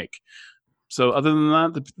possibly make. So other than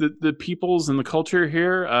that, the peoples and the culture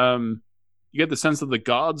here, you get the sense that the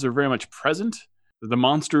gods are very much present. The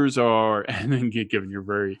monsters are, and then given your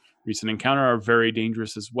very recent encounter, are very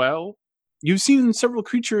dangerous as well. You've seen several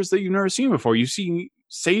creatures that you've never seen before. You've seen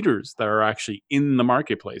satyrs that are actually in the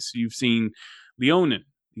marketplace. You've seen Leonin,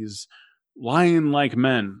 these lion-like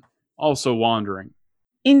men, also wandering.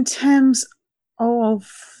 In terms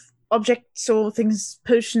of objects or things,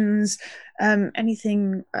 potions,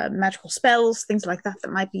 anything, magical spells, things like that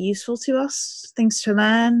might be useful to us, things to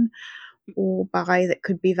learn or buy that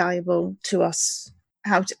could be valuable to us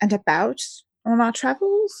out and about on our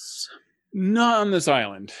travels? Not on this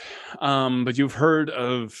island, but you've heard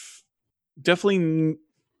of definitely.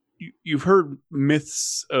 You've heard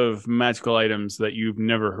myths of magical items that you've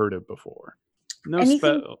never heard of before.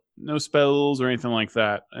 No spells or anything like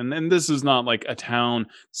that. And this is not like a town.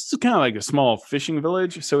 This is kind of like a small fishing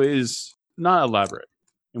village, so it is not elaborate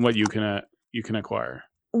in what you can acquire.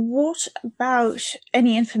 What about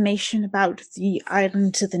any information about the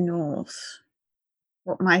island to the north?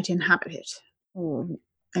 What might inhabit it, or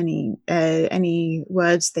any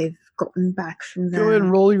words they've gotten back from there? Go ahead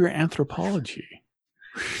and roll your anthropology.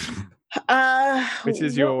 Which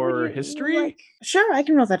is your history? Like? Sure, I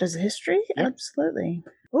can roll that as a history. Yep. Absolutely.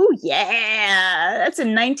 Oh yeah, that's a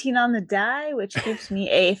 19 on the die, which gives me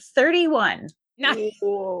a 31.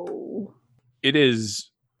 Whoa. It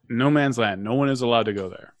is no man's land. No one is allowed to go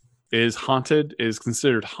there. It is haunted. It is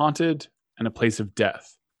considered haunted and a place of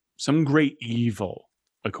death. Some great evil,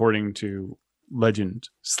 according to legend,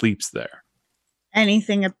 sleeps there.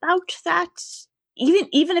 Anything about that?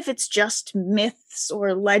 Even if it's just myths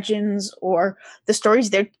or legends or the stories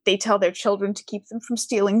they tell their children to keep them from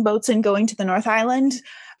stealing boats and going to the North Island.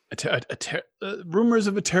 Rumors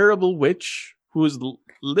of a terrible witch who has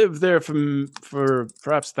lived there for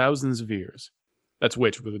perhaps thousands of years. That's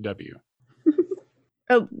witch with a W.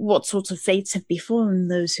 What sorts of fates have befallen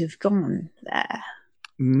those who've gone there?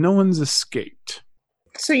 No one's escaped.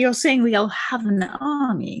 So you're saying we all have an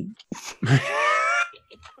army?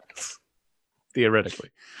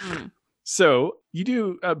 Theoretically. So you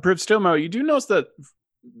do, Briv Stillmo, you do notice that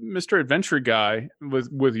Mr. Adventure Guy,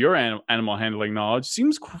 with your animal handling knowledge,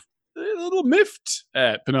 seems a little miffed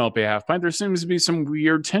at Penelope Halfpint. There seems to be some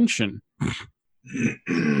weird tension.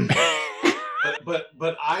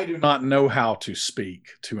 But I do not know how to speak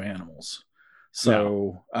to animals.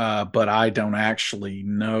 So, no. But I don't actually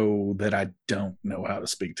know that I don't know how to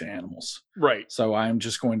speak to animals. Right. So I'm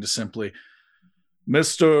just going to simply,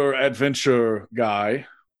 Mr. Adventure Guy,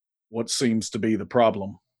 what seems to be the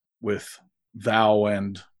problem with thou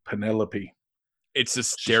and Penelope? It's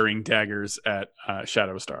just staring daggers at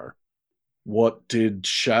Shadowstar. What did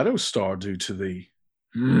Shadowstar do to thee?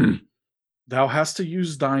 Thou hast to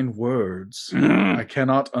use thine words. I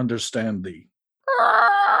cannot understand thee.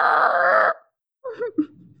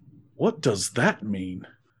 What does that mean?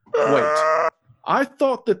 Wait, I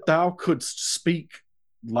thought that thou couldst speak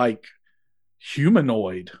like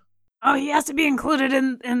humanoid. Oh, he has to be included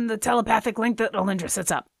in the telepathic link that Alindra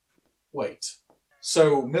sets up. Wait.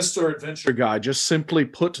 So, Mr. Adventure Guy, just simply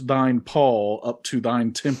put thine paw up to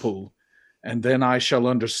thine temple, and then I shall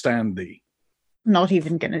understand thee. Not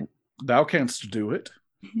even gonna... Thou canst do it.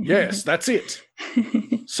 Yes, that's it.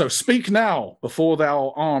 So speak now, before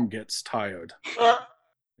thou arm gets tired.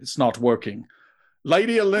 It's not working.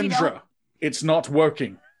 Lady Alindra, it's not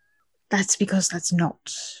working. That's because that's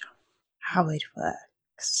not how it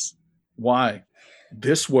works. Why?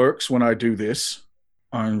 This works when I do this.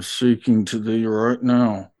 I'm speaking to thee right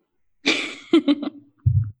now.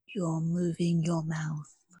 You're moving your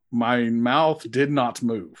mouth. My mouth did not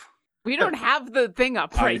move. We don't have the thing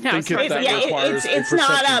up right now. It's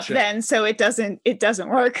not up check. Then, so it doesn't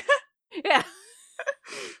work. Yeah.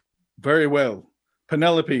 Very well.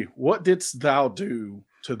 Penelope, what didst thou do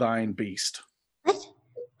to thine beast? What?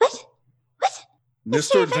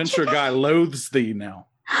 Mr. Adventure Guy loathes thee now.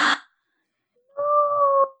 Oh,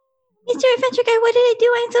 Mr. Adventure Guy, what did I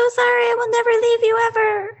do? I'm so sorry. I will never leave you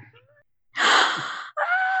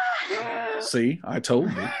ever. See, I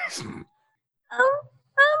told you.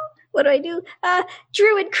 What do?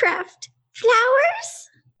 Druid craft flowers?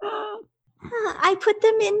 I put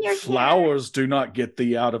them in your flowers hair. Do not get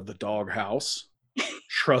thee out of the doghouse.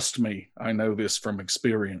 Trust me, I know this from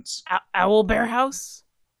experience. Owl bear house?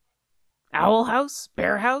 Owl house?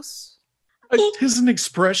 Bear house? Tis an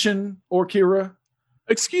expression, Orkira.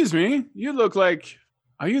 Excuse me, you look like...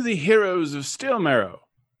 Are you the heroes of Stillmarrow?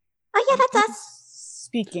 Oh yeah, that's us.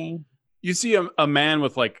 Speaking. You see a man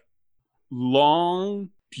with like long,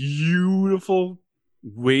 beautiful,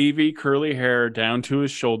 wavy, curly hair down to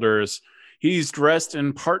his shoulders. He's dressed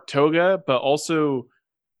in part toga, but also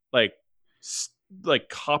like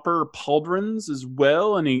copper pauldrons as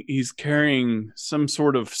well, and he's carrying some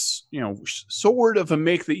sort of sword of a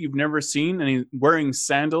make that you've never seen, and he's wearing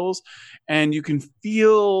sandals, and you can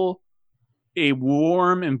feel a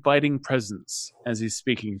warm, inviting presence as he's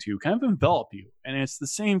speaking to you, kind of envelop you. And it's the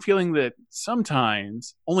same feeling that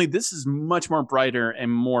sometimes, only this is much more brighter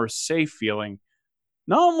and more safe feeling,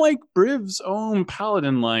 not unlike Briv's own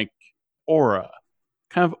paladin-like aura,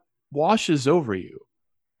 kind of washes over you.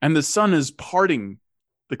 And the sun is parting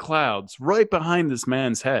the clouds right behind this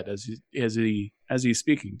man's head as he's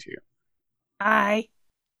speaking to you. Hi.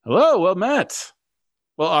 Hello, well met.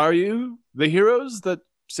 Well, are you the heroes that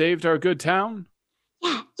saved our good town?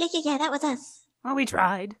 Yeah, that was us. Well, we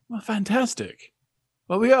tried. Well, fantastic.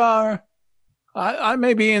 Well, we are. I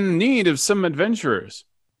may be in need of some adventurers.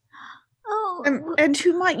 Oh. And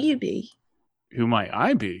who might you be? Who might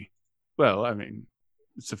I be? Well, I mean,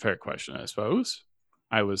 it's a fair question, I suppose.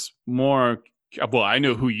 I was more... Well, I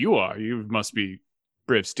know who you are. You must be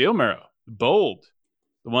Briv Steelmarrow, the bold,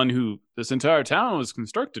 the one who this entire town was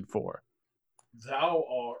constructed for. Thou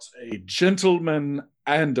art a gentleman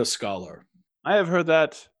and a scholar. I have heard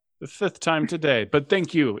that the 5th time today, but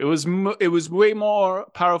thank you. It was way more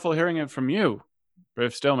powerful hearing it from you,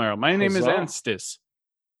 Briv Steelmarrow. My name is Anstis.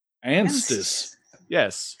 Anstis?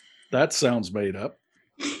 Yes. That sounds made up.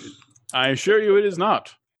 I assure you it is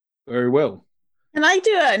not. Very well. Can I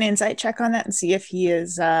do an insight check on that and see if he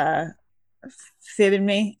is fitting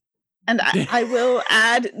me? And I will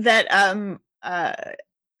add that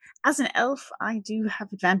as an elf, I do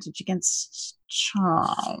have advantage against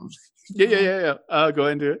charm. Yeah. Go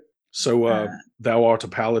ahead and do it. So thou art a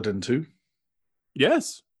paladin too?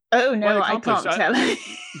 Yes. Oh no, Well I can't tell.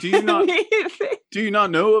 Do you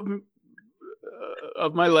not know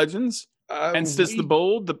of my legends? Anstis the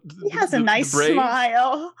Bold. He has a nice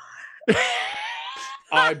smile.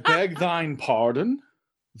 I beg thine pardon.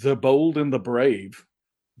 The bold and the brave.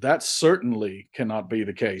 That certainly cannot be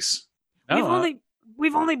the case.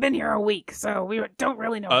 We've only been here a week, so we don't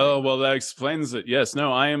really know. Oh, well, that explains it. Yes,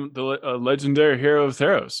 no, I am the legendary hero of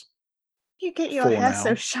Theros. You get your hair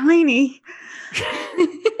so shiny.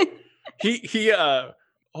 He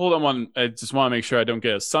hold on one. I just want to make sure I don't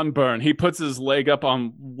get a sunburn. He puts his leg up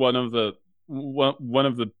on one of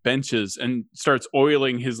the benches and starts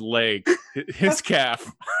oiling his leg, his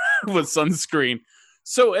calf, with sunscreen.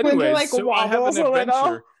 So anyway, I have an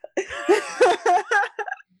adventure.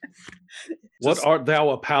 What art thou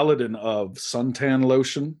a paladin of? Suntan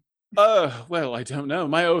lotion? Well, I don't know.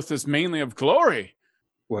 My oath is mainly of glory.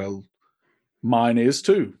 Well, mine is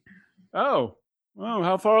too. Oh,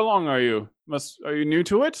 how far along are you? Are you new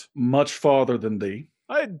to it? Much farther than thee.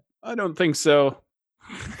 I don't think so.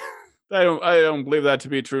 I don't believe that to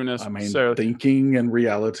be trueness. I mean, thinking and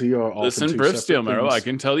reality are often listen, Briv Steelmarrow, I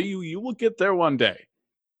can tell you, you will get there one day.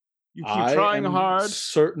 You keep trying hard.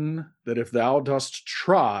 Certain that if thou dost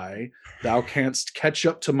try, thou canst catch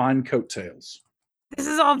up to mine coattails. This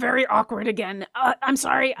is all very awkward again. I'm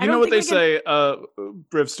sorry. You know what they say, Briv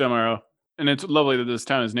Steelmarrow, and it's lovely that this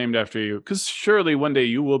town is named after you, because surely one day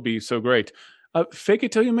you will be so great. Fake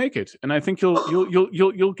it till you make it, and I think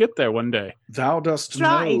you'll get there one day. Thou dost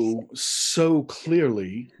know so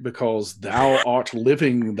clearly because thou art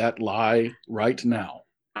living that lie right now.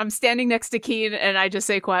 I'm standing next to Keen, and I just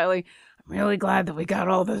say quietly, "I'm really glad that we got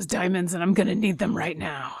all those diamonds, and I'm going to need them right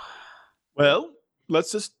now." Well,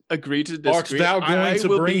 let's just agree to disagree. Art thou going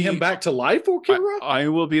to bring him back to life, Okira? I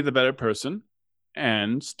will be the better person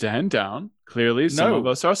and stand down. Clearly, some of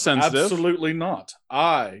us are sensitive. Absolutely not.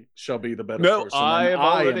 I shall be the better person. I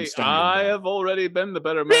have already been the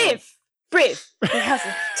better man. Briv, he has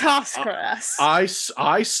a task for us.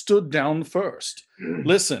 I stood down first.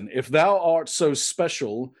 Listen, if thou art so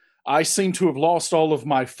special, I seem to have lost all of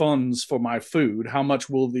my funds for my food. How much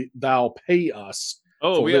will thou pay us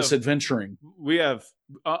for this adventuring? We have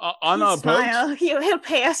on our boat. He'll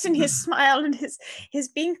pay us in his smile and his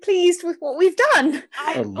being pleased with what we've done.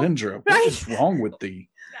 Alindra, what is wrong with thee?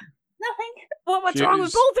 Nothing. What's wrong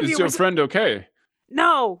with both of you? Is your friend okay?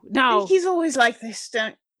 No. He's always like this.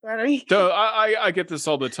 Don't worry. I get this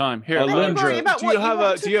all the time. Here, Alindra,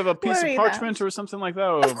 do you have a piece of parchment or something like that?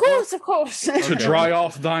 Of course. To dry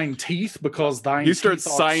off thine teeth because thine he starts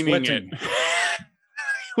teeth signing it.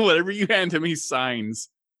 Whatever you hand him, he signs.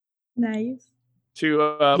 Nice.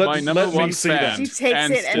 To my number one fan. She takes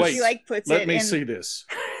it and she puts it in. Let me see this.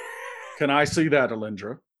 Can I see that,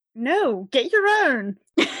 Alindra? No, get your own.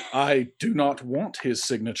 I do not want his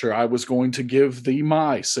signature. I was going to give thee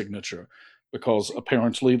my signature because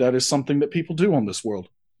apparently that is something that people do on this world.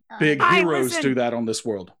 Big Hi, heroes listen. do that on this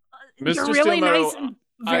world. You're Mr. really Steelmeadow, nice and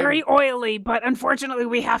very oily, but unfortunately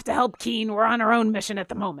we have to help Keen. We're on our own mission at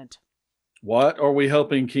the moment. What are we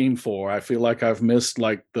helping Keen for? I feel like I've missed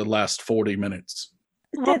like the last 40 minutes.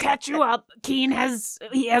 We'll catch you up. Keen has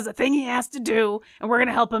a thing he has to do, and we're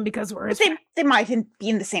gonna help him because we're his They, friend. they might be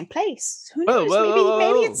in the same place. Who Whoa, knows? whoa,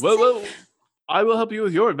 maybe it's the whoa, same. whoa. I will help you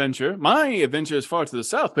with your adventure. My adventure is far to the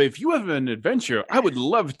south, but if you have an adventure, I would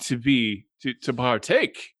love to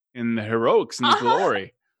partake in the heroics and the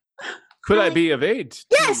glory. Could I be of aid?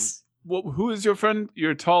 Yes. Who is your friend?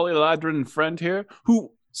 Your tall Eladrin friend here,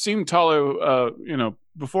 who seemed taller,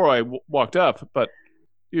 before I walked up, but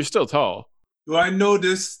you're still tall. Do I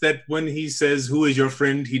notice that when he says, "Who is your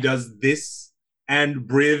friend?" he does this, and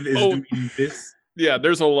Briv is doing this? Yeah,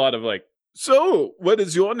 there's a lot of like, so what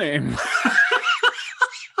is your name?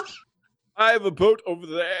 I have a boat over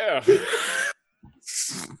there.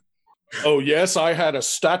 Oh, yes, I had a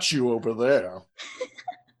statue over there.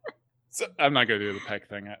 So, I'm not going to do the peck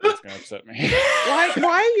thing. That's going to upset me. Why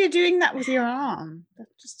are you doing that with your arm?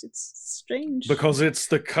 It's strange. Because it's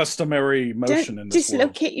the customary motion in Don't this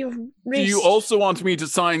world. dislocate your Do wrist. you also want me to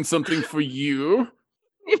sign something for you?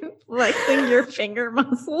 Flexing your finger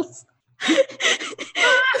muscles.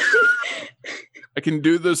 I can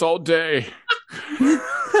do this all day.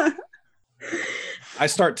 I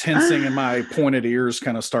start tensing and my pointed ears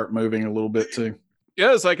kind of start moving a little bit too.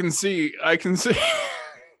 Yes, I can see.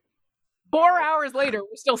 4 hours later,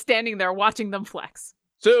 we're still standing there watching them flex.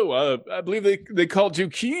 So, I believe they called you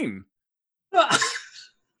Keen.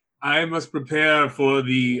 I must prepare for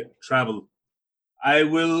the travel. I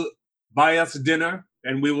will buy us dinner,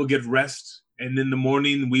 and we will get rest, and in the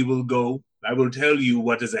morning we will go. I will tell you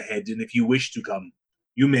what is ahead, and if you wish to come,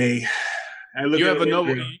 you may. You have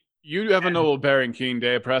a noble bearing, Keen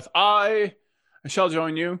Deapreth. I shall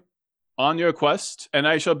join you on your quest, and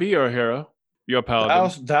I shall be your hero, your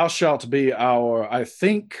paladin. Thou shalt be our, I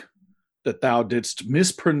think that thou didst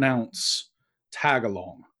mispronounce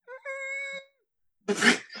Tagalong.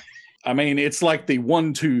 I mean, it's like the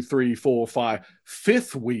 1, 2, 3, 4, 5,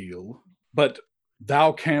 fifth wheel, but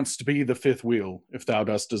thou canst be the fifth wheel if thou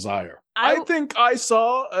dost desire. I think I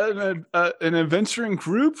saw an adventuring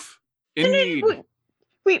group in need.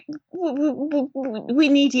 We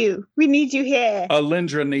need you. We need you here.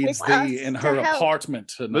 Alindra needs With thee us in to her help. apartment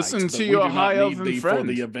tonight. Listen but to we your do not high need elven thee friend.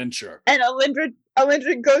 for the adventure. And Alindra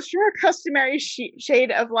goes through her customary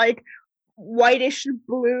shade of like whitish,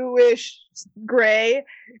 bluish, gray,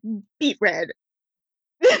 beet red.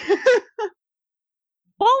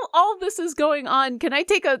 While all this is going on, can I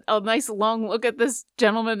take a nice long look at this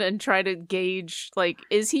gentleman and try to gauge, like,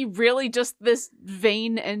 is he really just this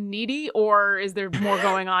vain and needy, or is there more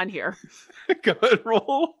going on here? Go ahead,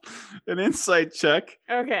 roll an insight check.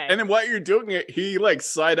 Okay. And then while you're doing it, he like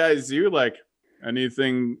side eyes you, like,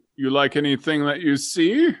 anything that you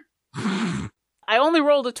see? I only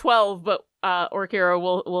rolled a 12, but Orkira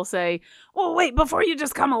will say, Well, wait, before you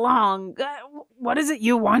just come along, what is it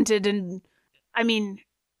you wanted? And I mean,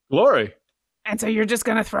 Glory. and so you're just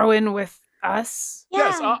gonna throw in with us?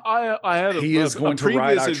 Yes, I had He is going to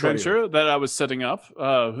ride previous our adventure that I was setting up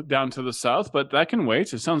down to the south, but that can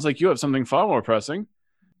wait. It sounds like you have something far more pressing.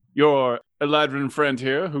 Your Eladrin friend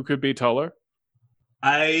here, who could be taller.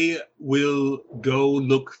 I will go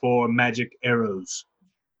look for magic arrows.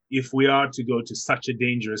 If we are to go to such a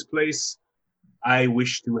dangerous place, I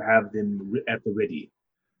wish to have them at the ready.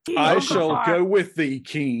 I shall go with thee,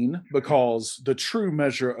 Keen, because the true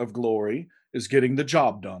measure of glory is getting the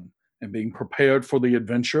job done, and being prepared for the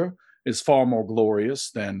adventure is far more glorious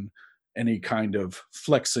than any kind of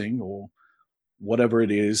flexing or whatever it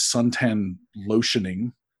is, suntan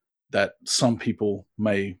lotioning that some people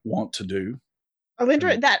may want to do.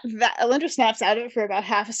 Alindra snaps out of it for about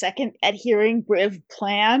half a second at hearing Briv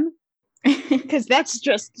plan, because that's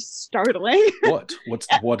just startling.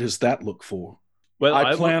 What does that look for? Well,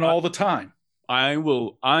 I plan all the time. I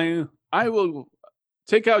will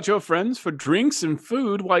take out your friends for drinks and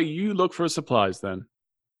food while you look for supplies then.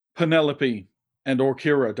 Penelope and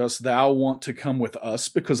Orkira, dost thou want to come with us?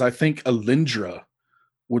 Because I think Alindra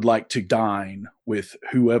would like to dine with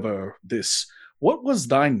whoever this... What was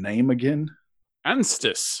thy name again?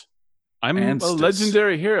 Anstis. I'm Anstis. a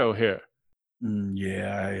legendary hero here.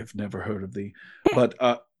 Yeah, I have never heard of thee. But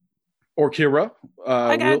Orkira,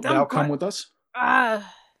 wilt thou come with us?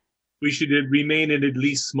 We should remain in at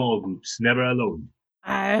least small groups, never alone.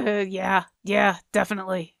 Yeah,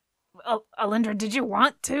 definitely. Alindra, did you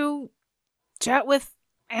want to chat with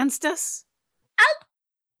Anstus?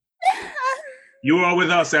 You are with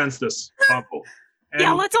us, Anstus. Purple.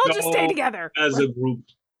 Yeah, let's all just stay together. As a group.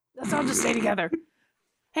 Let's all just stay together.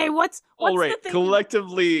 Hey, what's all right? the thing?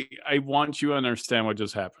 Collectively, I want you to understand what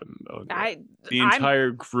just happened. The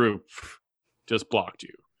entire group just blocked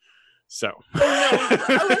you. So,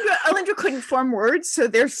 Alindra couldn't form words, so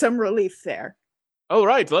there's some relief there. All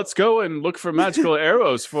right, let's go and look for magical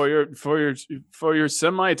arrows for your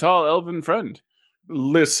semi-tall elven friend.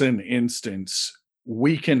 Listen, Instance,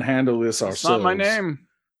 we can handle this ourselves. It's not my name.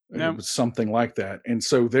 No. Something like that. And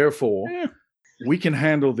so therefore, we can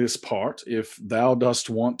handle this part if thou dost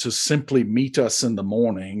want to simply meet us in the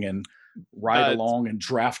morning and ride along and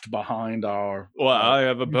draft behind our I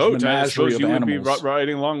have a boat. I suppose you would be animals.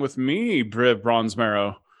 riding along with me, Briv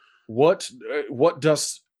Bronzemarrow. What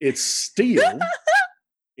does it steal?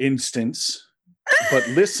 Instance, but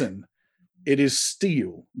listen, it is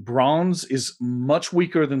steel. Bronze is much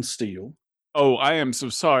weaker than steel. Oh, I am so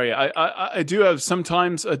sorry. I do have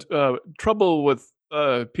sometimes trouble with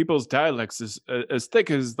people's dialects as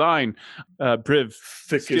thick as thine, Briv.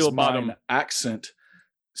 Thick Steel as bottom mine accent.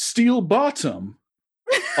 Steel bottom.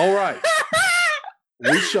 All right.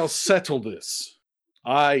 We shall settle this.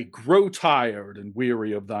 I grow tired and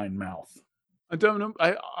weary of thine mouth. I don't know.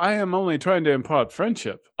 I am only trying to impart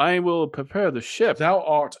friendship. I will prepare the ship. Thou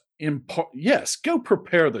art yes, go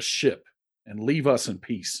prepare the ship and leave us in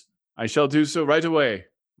peace. I shall do so right away,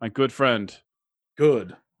 my good friend.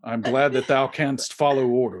 Good. I'm glad that thou canst follow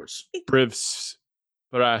orders. Briv's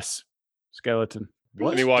brass skeleton.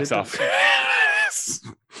 What? And he walks off.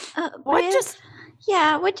 What just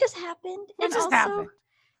happened? What just happened?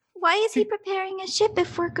 Why is he preparing a ship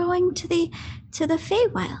if we're going to the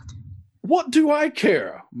Feywild? What do I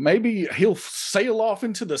care? Maybe he'll sail off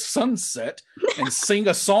into the sunset and sing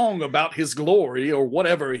a song about his glory or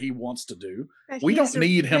whatever he wants to do. We don't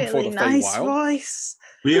need him for the Feywild. Voice.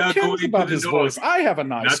 We Who are cares going about to his the north, voice? I have a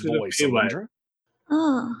nice not to the voice, Feywild. Alindra.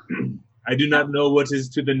 Oh. I do not know what is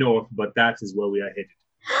to the north, but that is where we are headed.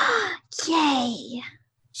 Yay.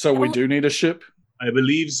 So we do need a ship? I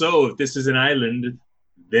believe so. If this is an island,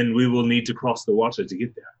 then we will need to cross the water to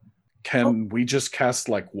get there. Can we just cast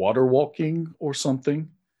like water walking or something?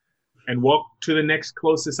 And walk to the next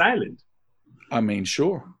closest island. I mean,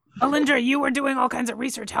 sure. Alindra, you were doing all kinds of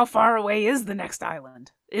research. How far away is the next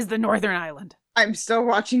island? Is the northern island? I'm still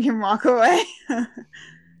watching him walk away.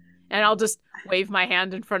 And I'll just wave my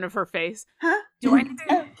hand in front of her face. Huh? Do I need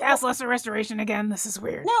to cast Lesser Restoration again? This is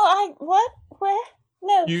weird. No, what? Where?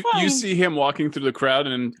 No, You see him walking through the crowd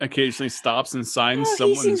and occasionally stops and signs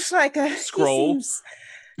someone's he seems like scroll.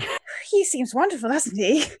 He seems wonderful, doesn't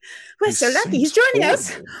he? We're He so lucky seems he's joining us.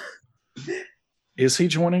 horrible. Is he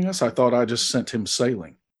joining us? I thought I just sent him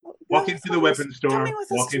sailing. Walk into the weapons store.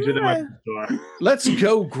 Walk into the weapons store. Let's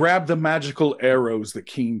go grab the magical arrows that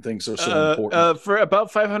Keen thinks are so important. For about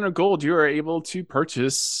 500 gold, you are able to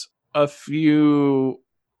purchase a few.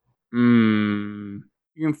 You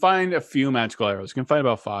can find a few magical arrows. You can find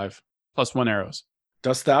about 5 plus 1 arrows.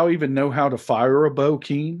 Dost thou even know how to fire a bow,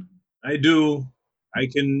 Keen? I do. I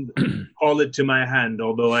can call it to my hand,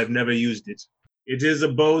 although I've never used it. It is a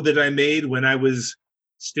bow that I made when I was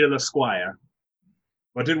still a squire.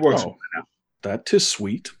 But it works well enough. That is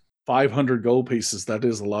sweet. 500 gold pieces, that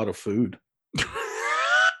is a lot of food.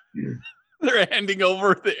 They're handing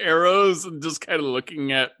over the arrows and just kind of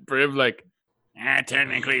looking at Briv like,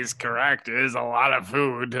 technically it's correct. It is a lot of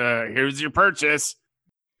food. Here's your purchase.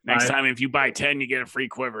 Next time, if you buy 10, you get a free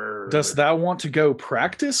quiver. Does thou want to go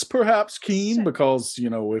practice, perhaps, Keen? Because,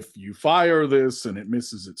 if you fire this and it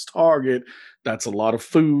misses its target, that's a lot of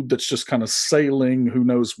food that's just kind of sailing who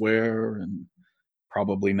knows where and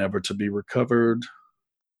probably never to be recovered.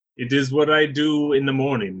 It is what I do in the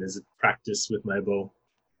morning, is practice with my bow.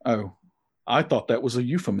 Oh, I thought that was a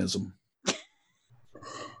euphemism.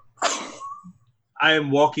 I am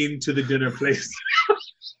walking to the dinner place.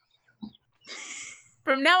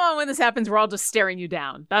 From now on, when this happens, we're all just staring you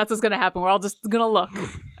down. That's what's going to happen. We're all just going to look.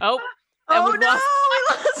 Oh. And we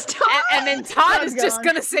lost Todd. And then Todd is just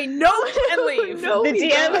going to say no and leave. No, the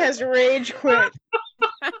DM has rage quit.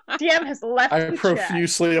 DM has left I the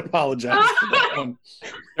profusely apologize for that one.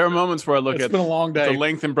 There are moments where I look It's at been a long day. the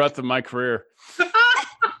length and breadth of my career.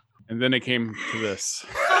 And then it came to this.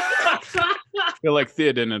 I feel like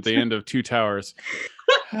Theoden at the end of Two Towers.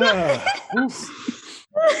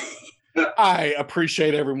 I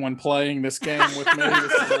appreciate everyone playing this game with me.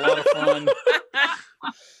 This is a lot of fun.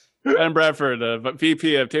 Adam Bradford,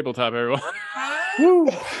 VP of Tabletop, everyone.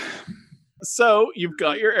 So you've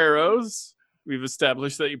got your arrows. We've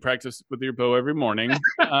established that you practice with your bow every morning.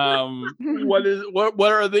 What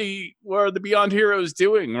are the Beyond Heroes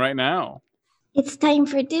doing right now? It's time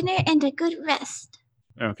for dinner and a good rest.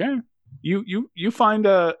 Okay. You find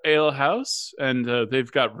a ale house, and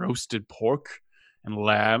they've got roasted pork and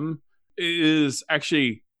lamb. It is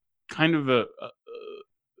actually kind of a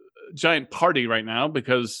giant party right now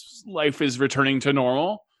because life is returning to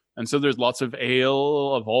normal, and so there's lots of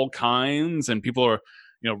ale of all kinds, and people are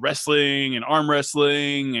wrestling and arm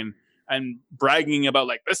wrestling and bragging about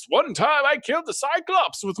like, this one time I killed the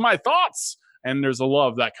Cyclops with my thoughts, and there's a lot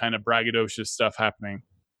of that kind of braggadocious stuff happening.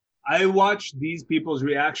 I watch these people's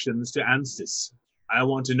reactions to Anstis. I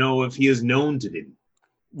want to know if he is known to them.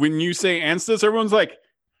 When you say Anstis, everyone's like,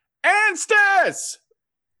 Anstis!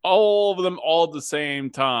 All of them all at the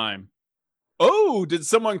same time. Oh, did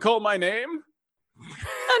someone call my name?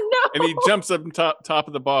 Oh, no. And he jumps up top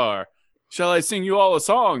of the bar. Shall I sing you all a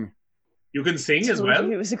song? You can sing as well.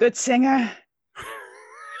 He was a good singer.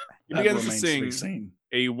 He begins to sing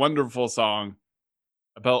a wonderful song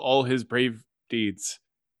about all his brave deeds.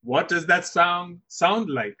 What does that sound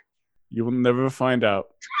like? You will never find out.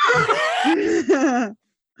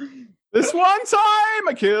 This one time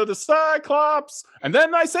I killed a Cyclops, and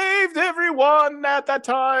then I saved everyone at that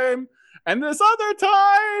time. And this other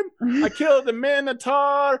time I killed the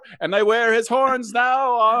Minotaur, and I wear his horns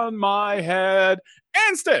now on my head.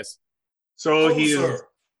 Anstis! So he is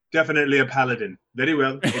definitely a paladin. Very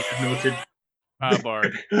well. It's noted.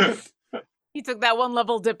 Bard. He took that one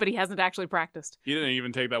level dip, but he hasn't actually practiced. He didn't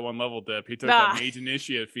even take that one level dip. He took that mage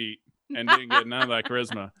initiate feat and didn't get none of that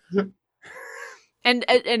charisma. And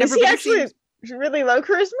Is everybody he actually seems... really low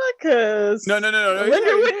charisma? Because No.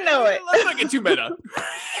 Linda wouldn't know it. Let's not get too meta.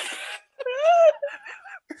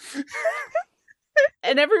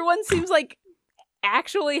 And everyone seems like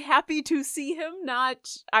actually happy to see him.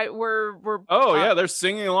 We're yeah, they're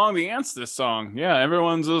singing along the Anstis song. Yeah,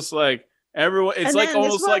 everyone's just like everyone. It's And like then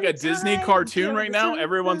almost this like a one Disney time, cartoon right now. time.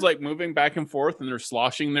 Everyone's like moving back and forth, and they're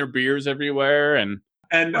sloshing their beers everywhere. And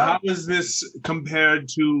How is this compared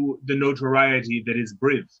to the notoriety that is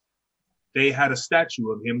Briv? They had a statue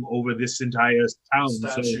of him over this entire town.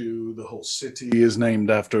 The whole city is named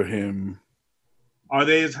after him. Are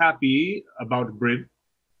they as happy about Briv?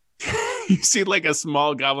 you see like a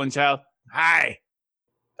small goblin child. Hi,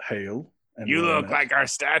 Hail. And you look Lynette. like our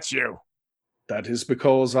statue. That is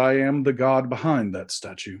because I am the god behind that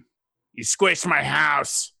statue. You squished my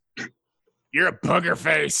house. You're a booger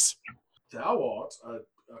face. Thou art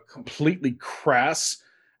a completely crass.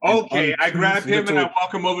 Okay, I grab him and I little-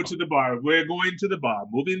 walk him over to the bar. We're going to the bar.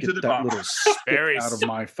 Moving to Get the that bar. little spit Very out of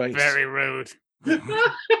my face. Very rude.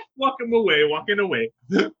 Walking away.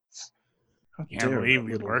 How Can't dare believe that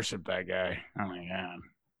we little- worship that guy. Oh my god.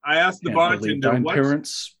 I asked the Can't believe bartender, thine what parents.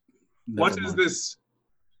 is Never mind. this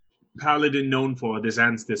paladin known for, this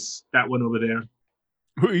Anstis, that one over there?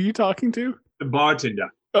 Who are you talking to? The bartender.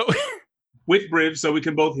 Oh, With Briv, so we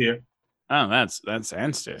can both hear. oh, that's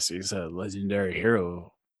Anstis. He's a legendary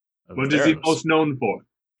hero. Of What is he Theros. most known for?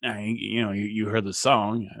 You heard the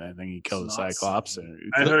song. I think he killed It's the not Cyclops. singing.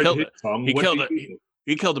 I heard killed his song. he What killed did it. he do?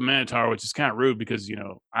 He killed a Minotaur, which is kind of rude because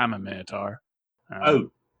I'm a Minotaur. Oh,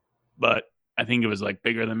 But I think it was like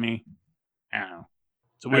bigger than me. I don't know.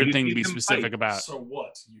 It's a Have weird you thing to seen be him specific fight? about. So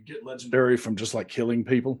what? You get legendary from just like killing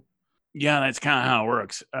people? Yeah, that's kind of how it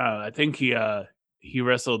works. I think he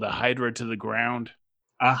wrestled a Hydra to the ground.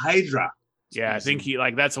 a Hydra. Yeah, I think he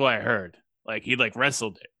that's what I heard. Like he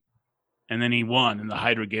wrestled it, and then he won, and the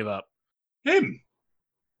Hydra gave up. Him.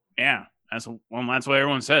 Yeah, that's what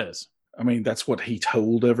everyone says. I mean, that's what he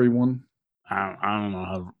told everyone. I don't know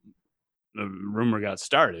how the rumor got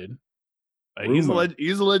started. But he's a Rumor.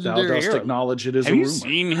 he's a Thou legendary dost hero. acknowledge it is Have a you rumor.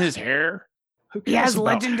 seen his hair? Who He cares has about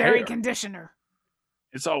legendary hair? conditioner.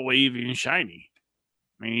 It's all wavy and shiny.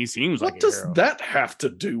 I mean, he seems like What a does hero. that have to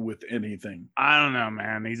do with anything? I don't know,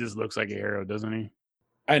 man. He just looks like a hero, doesn't he?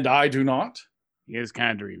 And I do not? He is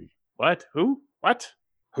kind of dreamy. What? Who? What?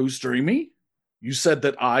 Who's dreamy? You said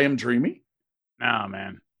that I am dreamy? No,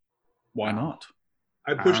 man. Why not?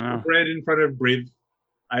 I push don't the know. bread in front of Briv.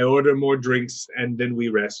 I order more drinks, and then we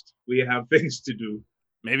rest. We have things to do.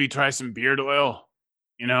 Maybe try some beard oil.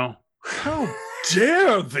 How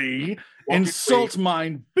dare thee Walking insult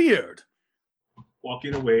mine beard?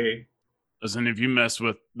 Walking away. Listen, if you mess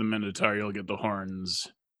with the Minotaur, you'll get the horns.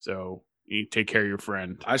 So you take care of your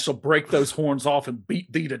friend. I shall break those horns off and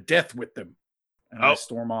beat thee to death with them. And I Oh.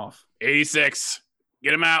 storm off. 86.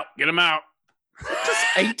 Get him out. Get him out. What does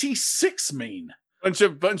 86 mean? Bunch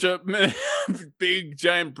of big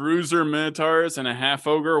giant bruiser minotaurs and a half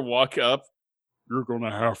ogre walk up You're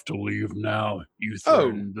gonna have to leave now. You Oh,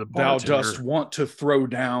 threatened the thou bartender. dost want to throw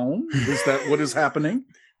down? Is that what is happening?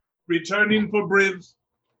 Returning for Briv.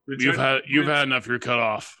 You've had enough. You're cut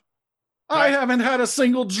off. I haven't had a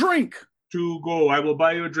single drink. To go. I will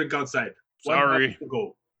buy you a drink outside. Sorry. To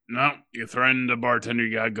go. No, you threatened the bartender.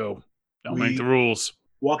 You gotta go. Don't make the rules.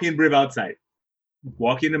 Walking Briv outside.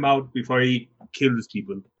 Walking him out before he kills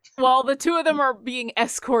people. While the two of them are being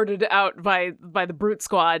escorted out by the brute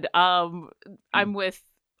squad, I'm with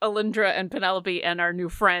Alindra and Penelope and our new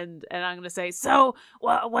friend, and I'm gonna say, So,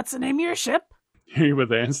 what's the name of your ship? Are you with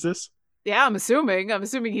Anstis? yeah, I'm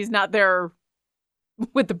assuming he's not there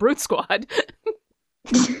with the brute squad.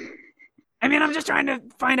 I mean, I'm just trying to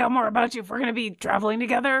find out more about you. If we're going to be traveling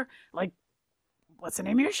together, like, what's the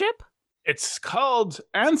name of your ship? It's called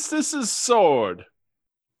Anstis' Sword.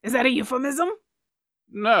 Is that a euphemism?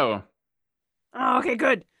 No. Oh, okay,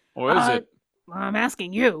 good. Or is it? Well, I'm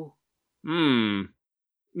asking you.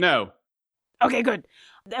 No. Okay, good.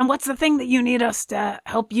 And what's the thing that you need us to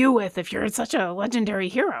help you with if you're such a legendary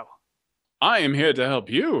hero? I am here to help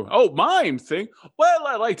you. Oh, mime thing. Well,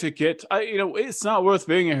 I like to get. It's not worth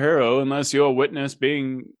being a hero unless you're a witness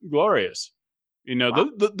being glorious.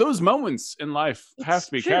 Those moments in life have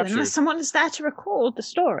to be true, captured. Unless someone is there to record the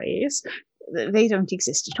stories, they don't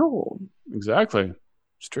exist at all. Exactly.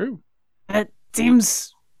 It's true. That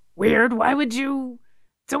seems weird. Why would you?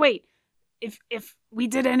 So wait, if we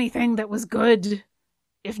did anything that was good,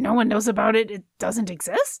 if no one knows about it, it doesn't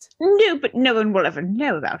exist? No, but no one will ever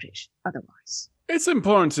know about it otherwise. It's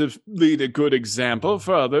important to lead a good example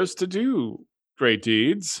for others to do great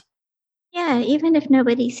deeds. Yeah, even if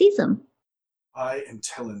nobody sees them. I am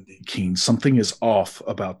telling thee, Keen, something is off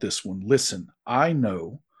about this one. Listen, I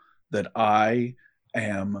know that I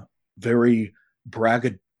am very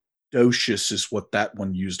braggadocious is what that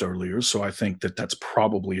one used earlier, so I think that that's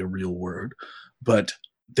probably a real word. But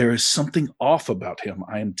there is something off about him.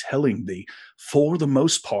 I am telling thee, for the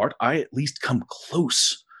most part, I at least come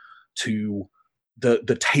close to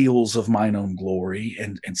the tales of mine own glory,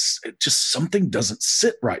 and just something doesn't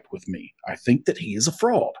sit right with me. I think that he is a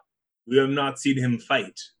fraud. We have not seen him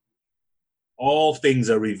fight. All things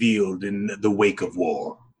are revealed in the wake of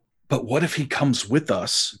war. But what if he comes with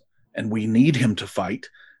us, and we need him to fight,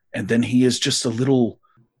 and then he is just a little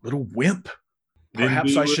wimp?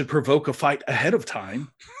 Perhaps I should provoke a fight ahead of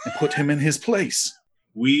time and put him in his place.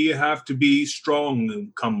 We have to be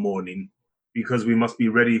strong come morning, because we must be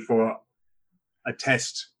ready for a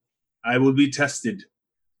test. I will be tested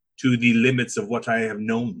to the limits of what I have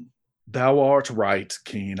known. Thou art right,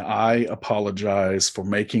 Keen. I apologize for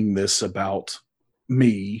making this about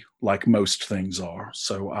me, like most things are.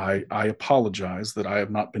 So I apologize that I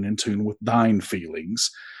have not been in tune with thine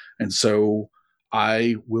feelings. And so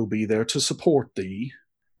I will be there to support thee.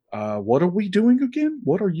 What are we doing again?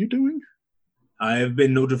 What are you doing? I have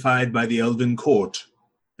been notified by the Elven Court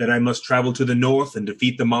that I must travel to the north and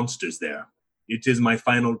defeat the monsters there. It is my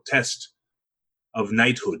final test of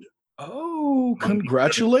knighthood. Oh,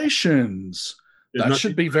 congratulations. That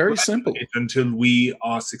should be very simple. Until we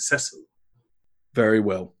are successful. Very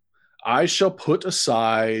well. I shall put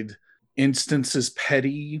aside Instance's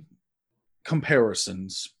petty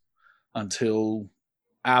comparisons until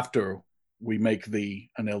after we make thee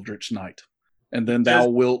an Eldritch Knight. And then thou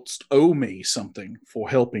wilt owe me something for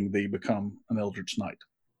helping thee become an Eldritch Knight.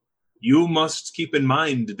 You must keep in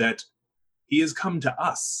mind that he has come to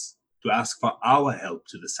us to ask for our help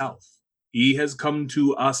to the south. He has come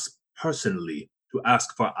to us personally to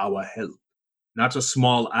ask for our help. Not a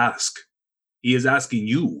small ask. He is asking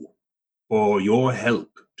you for your help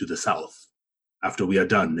to the south after we are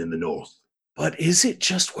done in the north. But is it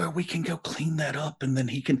just where we can go clean that up and then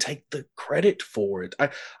he can take the credit for it?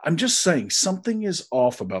 I'm just saying something is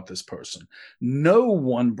off about this person. No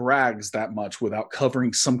one brags that much without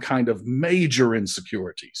covering some kind of major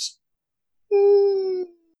insecurities.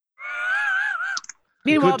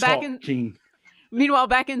 Meanwhile,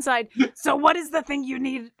 back inside. So what is the thing you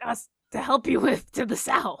need us to help you with to the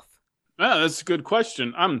south? Oh, that's a good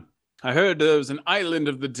question. I heard there was an island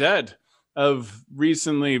of the dead of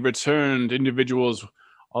recently returned individuals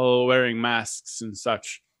all wearing masks and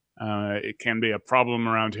such. It can be a problem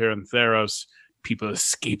around here in Theros. People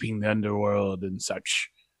escaping the underworld and such.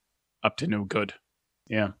 Up to no good.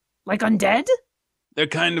 Yeah. Like undead? They're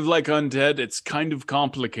kind of like undead. It's kind of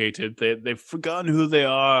complicated. They've forgotten who they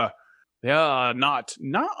are. They are not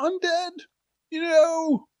undead,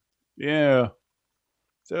 Yeah.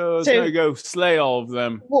 So it's gonna go slay all of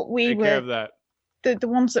them. Take care of that. The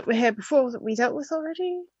ones that were here before that we dealt with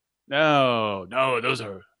already? No, those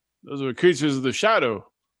are creatures of the shadow.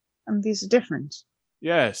 And these are different.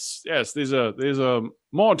 Yes. These are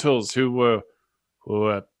mortals who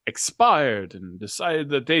expired and decided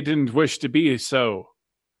that they didn't wish to be so,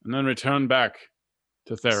 and then returned back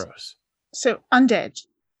to Theros. So, undead.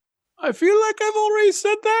 I feel like I've already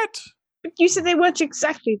said that. But you said they weren't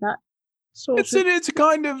exactly that. It's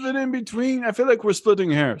kind of an in-between. I feel like we're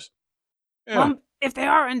splitting hairs. Yeah. Well, if they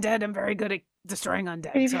are undead, I'm very good at destroying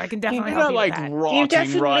undead, so I can definitely They're help not you like with that. rotting, You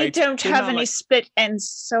definitely right? don't They're have not any like- split ends,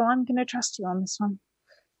 so I'm going to trust you on this one.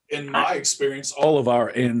 In my experience, all of our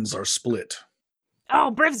ends are split.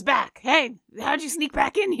 Oh, Briv's back. Hey, how'd you sneak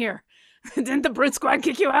back in here? Didn't the Brute Squad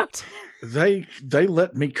kick you out? They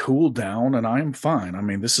let me cool down, and I am fine. I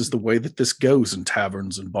mean, this is the way that this goes in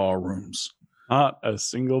taverns and bar rooms. Not a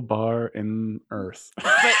single bar in Earth.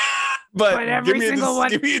 But every give me single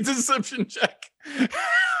one- Give me a deception check.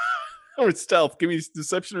 Or stealth. Give me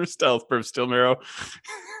deception or stealth, Briv Stillmarrow.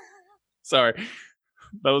 Sorry.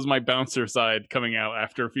 That was my bouncer side coming out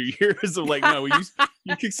after a few years of like, no,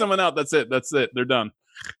 you kick someone out. That's it. They're done.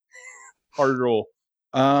 Hard roll.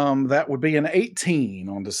 That would be an 18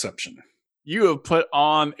 on deception. You have put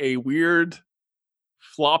on a weird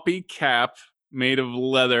floppy cap made of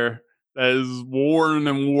leather that is worn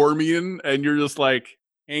and Warmian, and you're just like,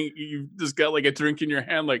 you've just got like a drink in your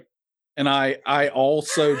hand, like. And I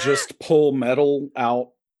also just pull metal out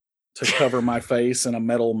to cover my face in a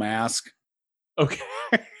metal mask. Okay.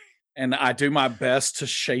 And I do my best to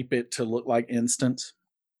shape it to look like instance.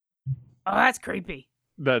 Oh, that's creepy.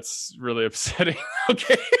 That's really upsetting.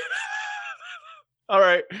 Okay. All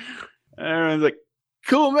right. Everyone's like,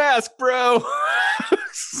 cool mask, bro.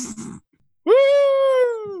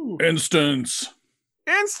 Woo! Instance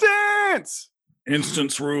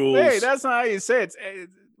rules. Hey, that's not how you say it.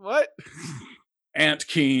 What? Ant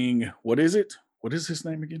King. What is it? What is his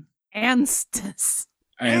name again? Anstis.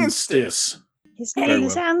 Anstis. His Very name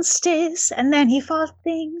is well. Anstis, and then he fought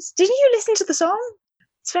things. Didn't you listen to the song?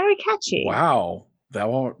 It's very catchy. Wow.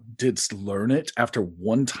 Thou didst learn it after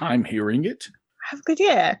one time hearing it? Have a good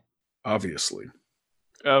year. Obviously.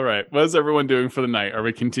 All right. What is everyone doing for the night? Are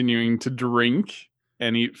we continuing to drink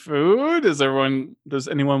and eat food? Does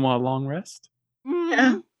anyone want a long rest?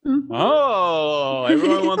 Yeah. Oh,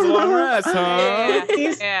 everyone wants a long rest, huh?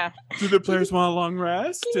 Yeah. Do the players want a long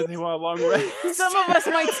rest? Do they want a long rest? Some of us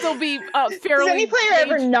might still be fairly. Does any player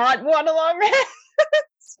ever not want a long rest?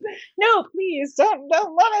 No, please don't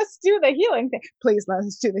let us do the healing thing. Please let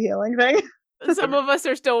us do the healing thing. Some of us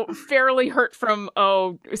are still fairly hurt from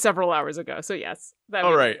several hours ago. So yes.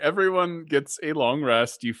 All right. Everyone gets a long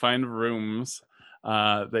rest. You find rooms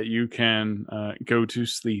that you can go to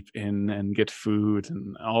sleep in and get food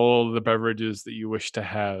and all the beverages that you wish to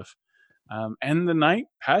have. And the night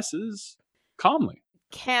passes calmly.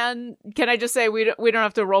 Can I just say we don't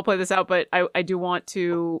have to roleplay this out, but I do want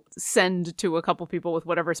to send to a couple people with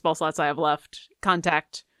whatever spell slots I have left.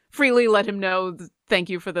 Contact freely, let him know. Thank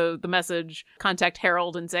you for the message. Contact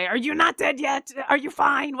Harold and say, "Are you not dead yet? Are you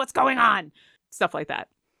fine? What's going on?" Stuff like that.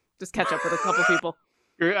 Just catch up with a couple people.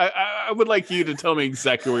 I would like you to tell me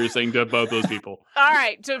exactly what you're saying to both those people. All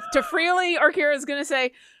right, to freely, Arkira is gonna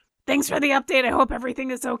say, Thanks for the update. I hope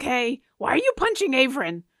everything is okay. Why are you punching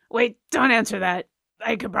Avrin? Wait, don't answer that.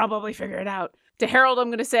 I could probably figure it out. to Harold,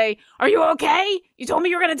 I'm gonna say, "Are you okay? You told me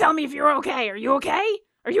you were gonna tell me if you're okay. Are you okay?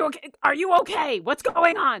 Are you okay? Are you okay? What's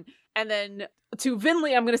going on?" And then to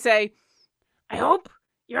Vinley, I'm gonna say, I hope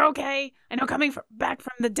you're okay. I know coming back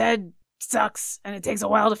from the dead sucks, and it takes a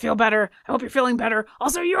while to feel better. I hope you're feeling better.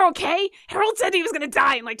 Also, you're okay? Harold said he was going to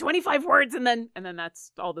die in like 25 words, and then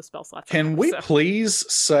that's all the spell slots. Can we please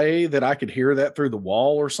say that I could hear that through the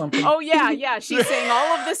wall or something? Oh, yeah. She's saying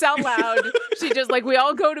all of this out loud. She just, we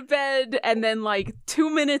all go to bed, and then, 2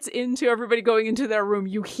 minutes into everybody going into their room,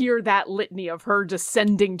 you hear that litany of her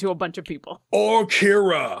descending to a bunch of people.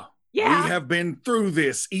 Kira. Yeah. We have been through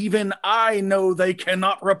this. Even I know they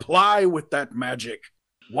cannot reply with that magic.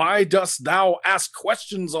 Why dost thou ask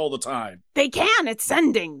questions all the time? They can. It's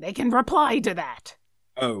sending. They can reply to that.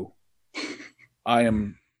 Oh. I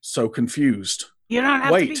am so confused. You don't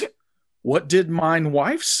have Wait, to be... what did mine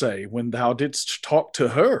wife say when thou didst talk to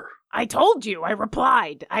her? I told you. I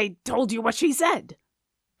replied. I told you what she said.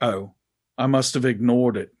 Oh, I must have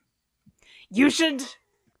ignored it. You should...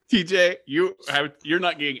 TJ, you're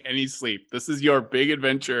not getting any sleep. This is your big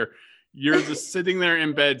adventure. You're just sitting there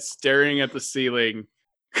in bed staring at the ceiling.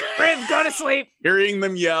 Briv, go to sleep. Hearing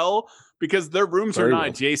them yell because their rooms are not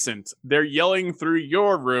adjacent. They're yelling through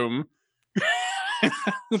your room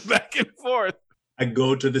back and forth. I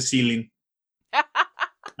go to the ceiling.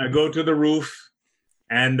 I go to the roof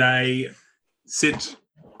and I sit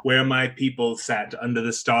where my people sat under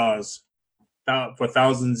the stars. for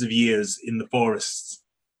thousands of years in the forests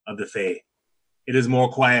of the Fae. It is more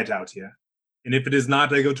quiet out here. And if it is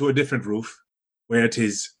not, I go to a different roof where it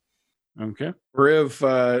is. Okay. Briv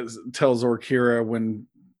tells Orkira when,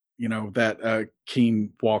 that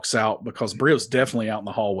Keen walks out, because Briv's definitely out in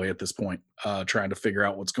the hallway at this point, trying to figure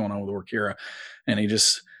out what's going on with Orkira. And he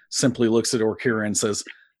just simply looks at Orkira and says,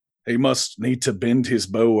 he must need to bend his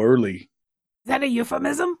bow early. Is that a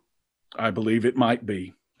euphemism? I believe it might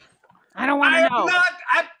be. I don't want to know.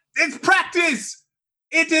 It's practice.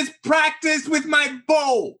 It is practice with my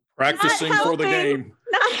bow. Practicing for the game.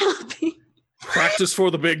 Not helping. Practice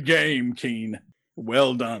for the big game, Keen.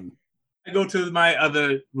 Well done. I go to my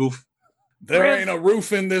other roof. There ain't a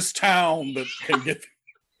roof in this town that can get...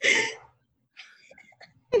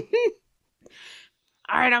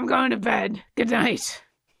 All right, I'm going to bed. Good night.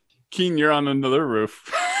 Keen, you're on another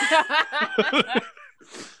roof.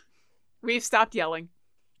 We've stopped yelling.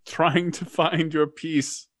 Trying to find your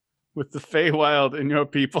peace with the Feywild and your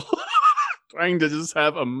people. Trying to just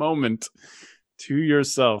have a moment to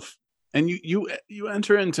yourself. And you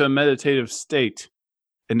enter into a meditative state.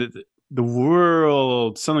 And the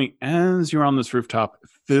world suddenly, as you're on this rooftop,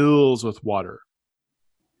 fills with water.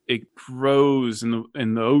 It grows, and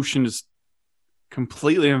the ocean just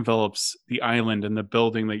completely envelops the island and the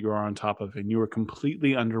building that you are on top of. And you are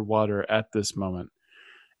completely underwater at this moment.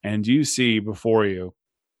 And you see before you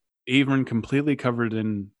Avern completely covered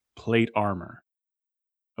in plate armor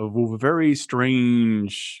of a very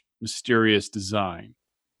strange, mysterious design,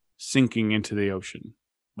 sinking into the ocean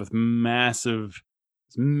with massive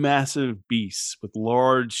beasts with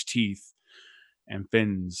large teeth and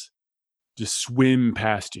fins just swim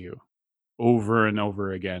past you over and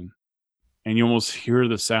over again. And you almost hear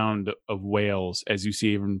the sound of whales as you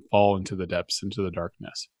see Avern fall into the depths, into the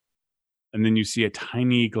darkness. And then you see a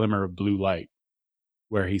tiny glimmer of blue light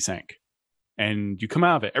where he sank. And you come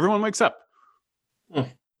out of it. Everyone wakes up. It's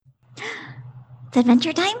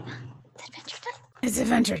adventure time? It's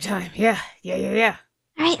adventure time. Yeah.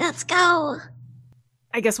 All right, let's go.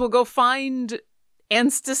 I guess we'll go find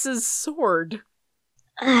Anstis's sword.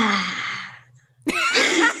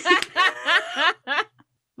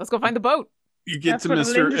 Let's go find the boat. You get That's to what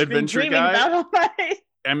Mr. Linda's been Adventure dreaming Guy. about all night.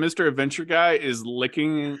 And Mr. Adventure Guy is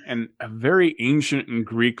licking a very ancient and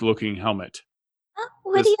Greek-looking helmet. Oh,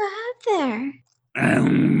 what do you have there?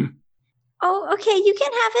 Oh, okay, you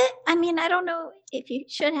can have it. I mean, I don't know if you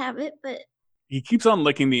should have it, but... He keeps on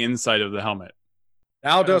licking the inside of the helmet.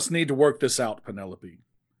 Thou dost need to work this out, Penelope.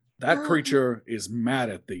 That creature is mad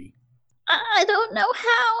at thee. I don't know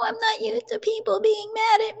how. I'm not used to people being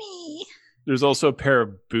mad at me. There's also a pair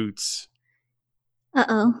of boots.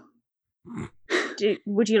 Uh-oh.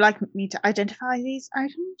 Would you like me to identify these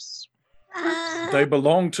items? They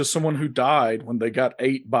belong to someone who died when they got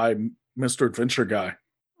ate by Mr. Adventure Guy.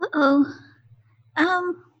 Uh-oh.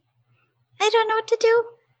 I don't know what to do.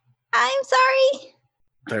 I'm sorry.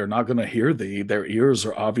 They're not going to hear thee. Their ears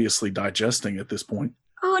are obviously digesting at this point.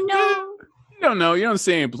 Oh, no. You don't know. You don't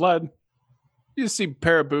see any blood. You just see a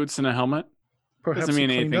pair of boots and a helmet. Perhaps Doesn't mean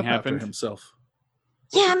he cleaned anything up after happened. himself.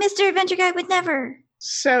 Yeah, Mr. Adventure Guy would never.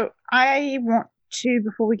 So I want to,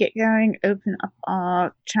 before we get going, open up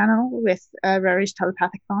our channel with Rory's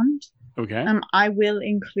telepathic bond. Okay. I will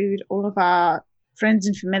include all of our friends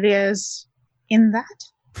and familiars in that.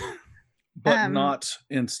 But not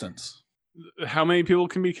instance. How many people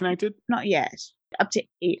can be connected? Not yet. Up to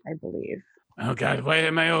 8, I believe. Oh God! Why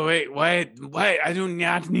am I? Oh wait! Why? I do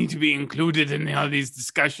not need to be included in all these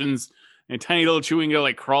discussions. And a tiny little chewing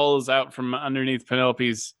girl crawls out from underneath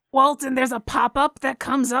Penelope's. Walton, there's a pop-up that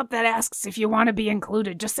comes up that asks if you want to be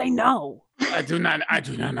included. Just say no. I do not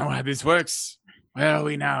know how this works. Where are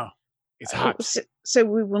we now? It's hot. So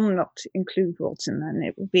we will not include Walton then.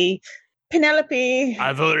 It will be Penelope.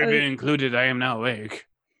 I've already been included. I am now awake.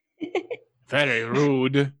 Very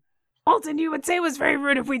rude. Walton, you would say it was very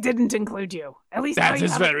rude if we didn't include you. At least That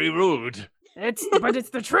is very rude. But it's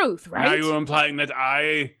the truth, right? Are you implying that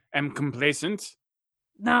I am complacent?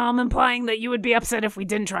 No, I'm implying that you would be upset if we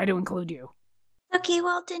didn't try to include you. Okay,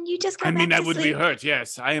 Walton, you just go I mean, back I to would be sleep. hurt,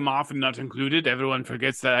 yes. I am often not included. Everyone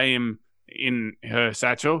forgets that I am in her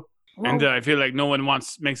satchel. Well, And I feel like no one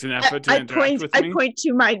makes an effort to interact with me. I point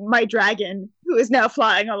to my dragon, who is now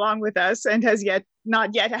flying along with us and has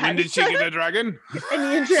not yet When had did she get a dragon?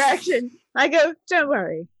 any interaction. I go, don't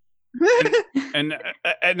worry. And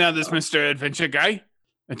now this Mr. Adventure Guy.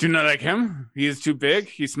 I do not like him. He is too big.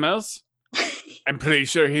 He smells. I'm pretty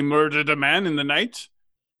sure he murdered a man in the night.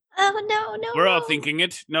 Oh, no. We're all thinking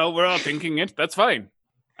it. No, we're all thinking it. That's fine.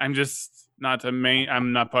 I'm just not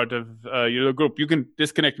I'm not part of your group. You can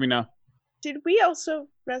disconnect me now. Did we also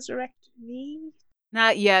resurrect V?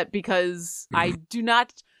 Not yet, because I do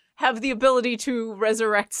not have the ability to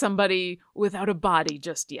resurrect somebody without a body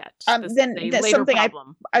just yet. This Then is a that's later something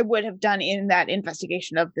problem. I would have done in that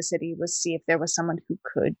investigation of the city, was see if there was someone who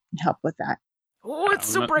could help with that. Oh, it's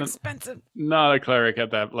super expensive. Not a cleric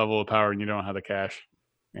at that level of power, and you don't have the cash.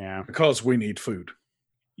 Yeah. Because we need food.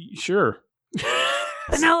 Sure.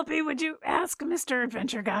 Penelope, would you ask Mr.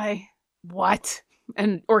 Adventure Guy? What?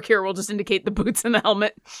 And Orkir will just indicate the boots and the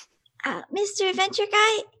helmet. Mr. Adventure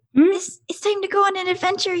Guy, it's time to go on an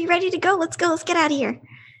adventure. Are you ready to go? Let's go. Let's get out of here.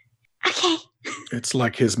 Okay. It's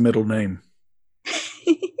like his middle name.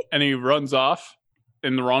 And he runs off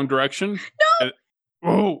in the wrong direction.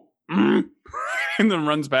 No! And then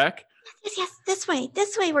runs back. Yes, this way.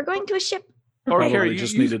 This way. We're going to a ship. Or Probably Carrie,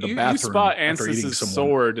 just you needed a you bathroom spot after eating Ansys' someone.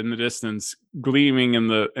 sword in the distance, gleaming in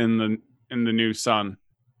the new sun.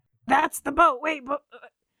 That's the boat. Wait, but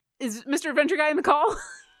Is Mr. Adventure Guy in the call?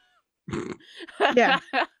 Yeah.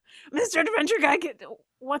 Mr. Adventure Guy,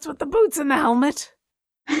 what's with the boots and the helmet?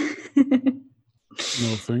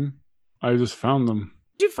 Nothing. I just found them.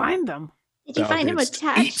 Did you find them? Did you Thou find him didst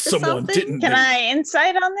attached eat to someone, something? didn't Can they? I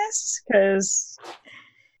insight on this? Because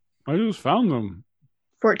I just found them.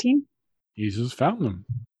 14. He just found them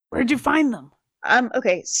Where'd you find them?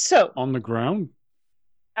 Okay, so on the ground.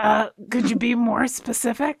 Could you be more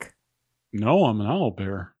specific? No, I'm an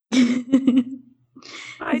owlbear.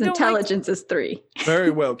 I His don't intelligence is 3.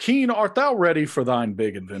 Very well. Keen, art thou ready for thine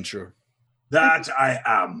big adventure? That I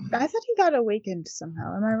am. I thought he got awakened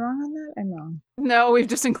somehow. Am I wrong on that? I'm wrong. No, we've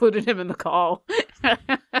just included him in the call.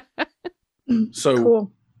 So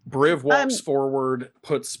Cool. Briv walks forward,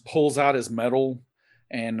 pulls out his medal,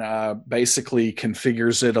 and basically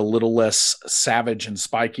configures it a little less savage and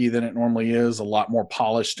spiky than it normally is, a lot more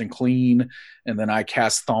polished and clean. And then I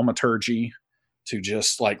cast Thaumaturgy to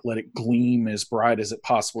just like let it gleam as bright as it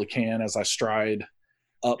possibly can as I stride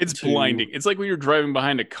up. It's blinding. It's like when you're driving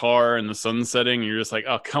behind a car and the sun's setting, and you're just like,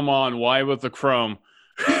 oh, come on, why with the chrome?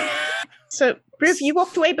 So, Briv, you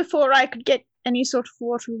walked away before I could get any sort of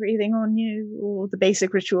water breathing on you, or the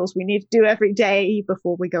basic rituals we need to do every day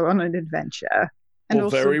before we go on an adventure. And Well,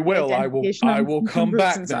 also very the well. I identification will on come routes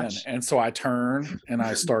back and then. such. And so I turn and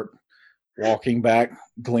I start walking back,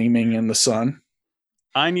 gleaming in the sun.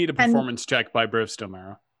 I need a performance check by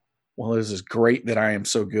Brivstomero. Well, this is great that I am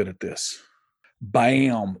so good at this.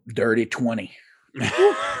 Bam, dirty 20.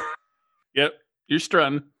 Yep, you're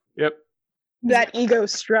strutting. Yep, That ego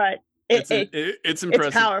strut. it's It's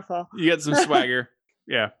impressive. powerful. You got some swagger.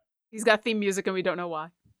 Yeah. He's got theme music and we don't know why.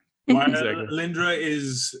 While Exactly. Lindra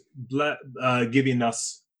is giving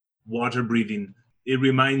us water breathing, it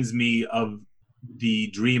reminds me of the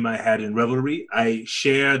dream I had in Revelry. I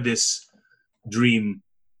share this dream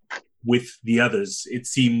with the others. It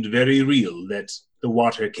seemed very real that the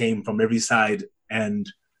water came from every side and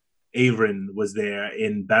Averin was there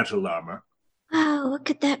in battle armor. Wow, what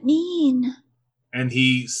could that mean? And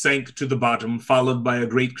he sank to the bottom, followed by a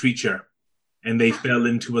great creature, and they fell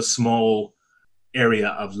into a small area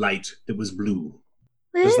of light that was blue.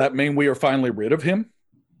 Does What? that mean we are finally rid of him?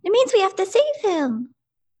 It means we have to save him.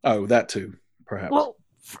 Oh, that too, perhaps. Well,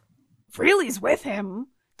 Freely's with him.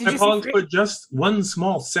 Did I you paused see? for just one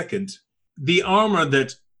small second. The armor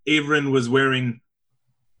that Averin was wearing,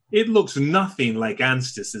 it looks nothing like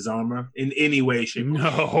Anstis's armor in any way, shape,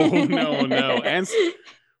 or form. No.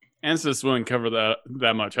 Ansys wouldn't cover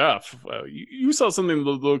that much up. You saw something that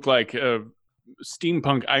looked like a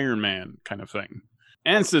steampunk Iron Man kind of thing.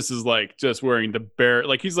 Ansys is like just wearing the bare,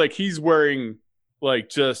 like he's wearing like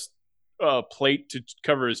just a plate to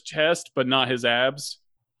cover his chest, but not his abs.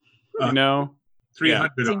 You know,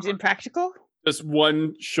 300 Seems armor. impractical. just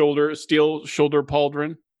one steel shoulder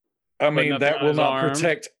pauldron, I but mean, nothing that on will his not arm.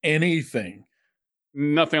 protect anything.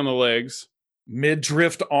 Nothing on the legs.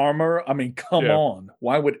 Mid-drift armor? I mean, come Yeah. on.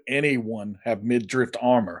 Why would anyone have mid-drift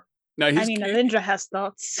armor? No, I mean, Alindra has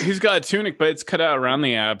thoughts. he's got a tunic, but it's cut out around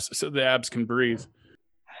the abs, so the abs can breathe.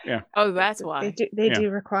 Oh, that's They why. do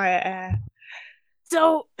require air.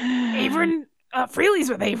 So, Averin, Freely's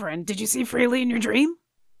with Averin. Did you see Freely in your dream?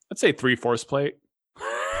 I'd say 3/4 plate.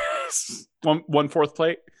 1/4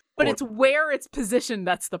 plate. But it's where it's positioned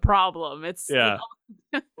that's the problem. It's Yeah.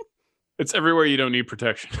 It's everywhere you don't need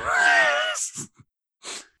protection. It's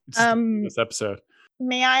this episode.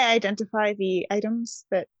 May I identify the items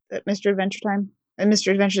that Mr. Adventure Time and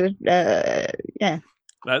Mr. Adventure?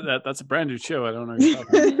 That's a brand new show. I don't know. What you're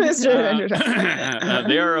talking about. Mr. Adventure Time.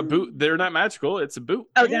 They are a boot. They're not magical. It's a boot.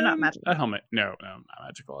 Oh, they're not and magical. A helmet. No, not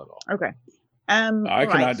magical at all. Okay. I can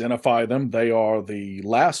right. identify them. They are the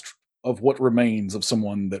last of what remains of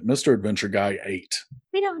someone that Mr. Adventure Guy ate.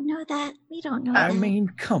 We don't know that. We don't know I that. mean,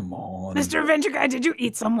 come on. Mr. Adventure Guy, did you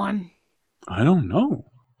eat someone? I don't know.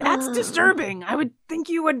 That's disturbing. I would think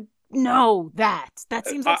you would know that. That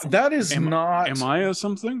seems like that is not. Am I a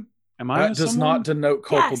something? Am I That a does someone? not denote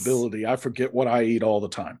culpability. I forget what I eat all the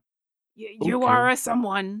time. you Okay. are a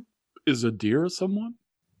someone. Is a deer a someone?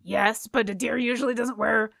 Yes, but a deer usually doesn't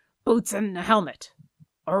wear boots and a helmet.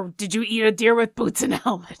 Or did you eat a deer with boots and a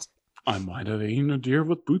helmet? I might have eaten a deer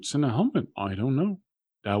with boots and a helmet. I don't know.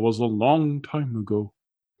 That was a long time ago.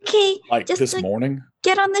 Okay, Like just this like, morning.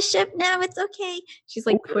 get on the ship now. It's okay. She's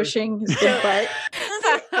like pushing his big butt.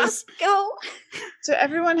 Okay, let's go. So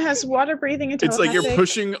everyone has water breathing and It's like you're telepathic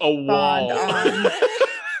pushing a bond wall. on.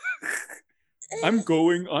 I'm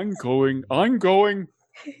going.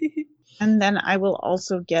 And then I will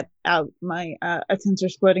also get out my a sensor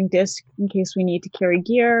exploding disc in case we need to carry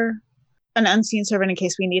gear, an unseen servant in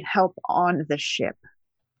case we need help on the ship.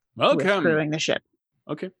 With Welcome. crewing the ship.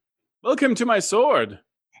 Okay. Welcome to my sword.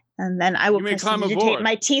 And then I will You may climb prestidigitate aboard.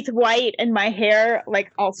 my teeth white and my hair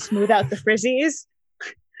like I'll smooth out the frizzies.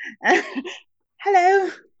 Hello.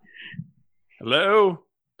 Hello.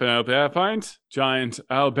 Penelope Appint, giant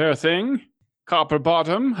owlbear thing. Copper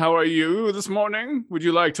Bottom, how are you this morning? Would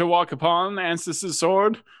you like to walk upon Anstis'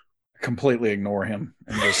 sword? Completely ignore him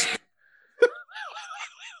and just.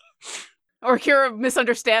 Or Kira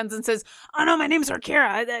misunderstands and says, "Oh no, my name's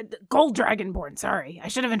Orkira, Gold Dragonborn. Sorry, I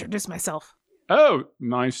should have introduced myself." Oh,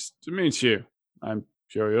 nice to meet you. I'm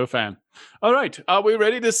sure you're a fan. All right, are we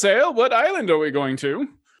ready to sail? What island are we going to?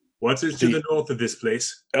 What is to the north of this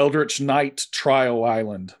place? Eldritch Knight Trial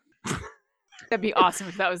Island. That'd be awesome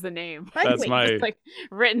if that was the name. By the That's way, my- It's like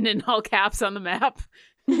written in all caps on the map.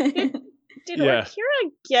 Did Yeah.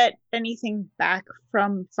 Orkira get anything back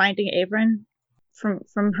from finding Avron?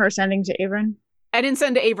 From her sending to Avron? I didn't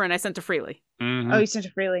send to Avron, I sent to Freely. Mhm. Oh, you sent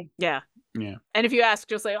it freely. Yeah. Yeah. And if you ask,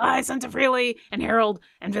 just say, "Oh, I sent to Freely and Harold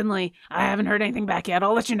and Vinley. I haven't heard anything back yet.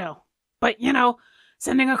 I'll let you know. But,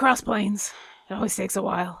 sending across planes, it always takes a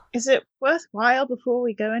while. Is it worthwhile before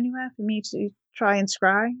we go anywhere for me to try and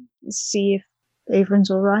scry and see if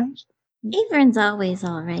Avron's all right? Avron's always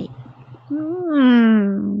all right.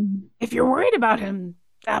 If you're worried about him,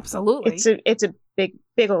 absolutely. It's a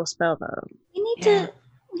big old spell though. We need Yeah.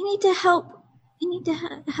 to help. We need to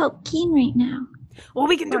help Keen right now. Well,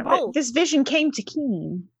 we can do Right, but both. this vision came to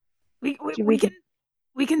Keen. We Do we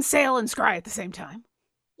we can sail and scry at the same time.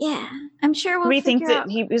 Yeah, I'm sure we'll we think figure that out.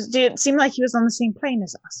 he was. Did it seem like he was on the same plane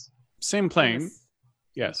as us? Same plane.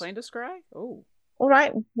 Yes. Plane to scry? Oh. All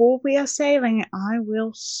right, while we are sailing, I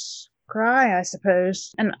will scry, I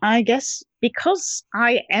suppose. And I guess because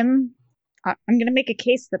I'm going to make a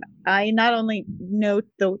case that I not only know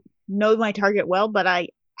my target well, but I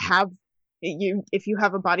have you. If you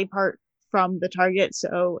have a body part from the target,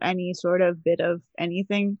 so any sort of bit of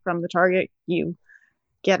anything from the target, you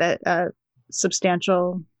get a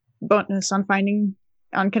substantial bonus on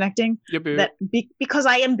connecting. Yep, yep. That because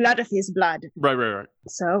I am blood of his blood. Right.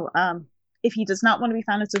 So, if he does not want to be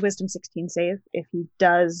found, it's a Wisdom 16 save. If he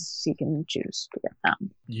does, he can choose to get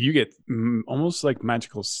found. You get almost like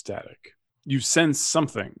magical static. You sense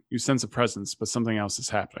something. You sense a presence, but something else is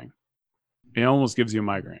happening. It almost gives you a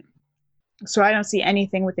migraine. So I don't see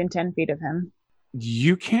anything within 10 feet of him.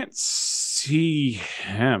 You can't see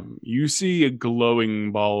him. You see a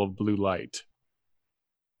glowing ball of blue light.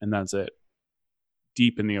 And that's it.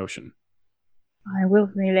 Deep in the ocean. I will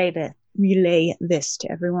relay this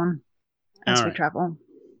to everyone as All we right. travel.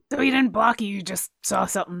 So he didn't block you, you just saw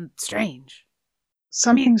something strange.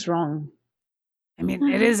 Something's wrong. I mean,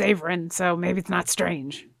 it is Averin, so maybe it's not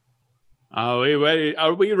strange. Are we ready?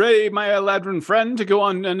 Are we ready, my Eladrin friend, to go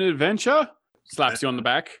on an adventure? Slaps you on the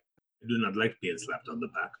back. I do not like being slapped on the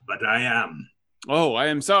back, but I am. Oh, I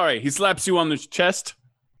am sorry. He slaps you on the chest.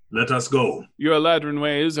 Let us go. Your Eladrin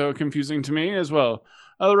ways are confusing to me as well.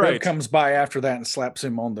 All Rev right. comes by after that and slaps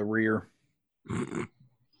him on the rear.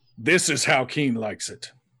 This is how Keen likes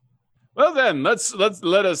it. Well then,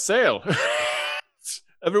 let us sail.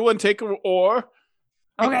 Everyone take an oar.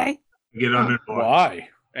 Okay. Get on it. board. Why?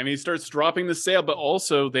 And he starts dropping the sail, but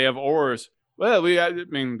also they have oars. Well, I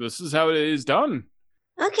mean, this is how it is done.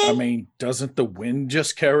 Okay. I mean, doesn't the wind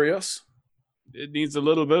just carry us? It needs a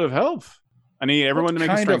little bit of help. I need everyone What to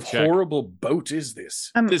make a kind of strength check. horrible boat is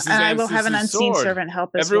this? This is and I will have an Ansys' unseen sword. servant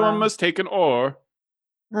help as Everyone well. must take an oar.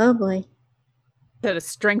 Oh boy. Is that a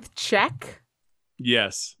strength check?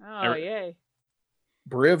 Yes. Oh, yay.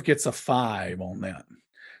 Briv gets a 5 on that.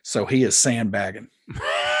 So he is sandbagging.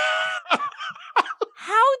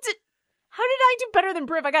 How did I do better than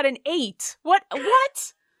Briv? I got an 8. What?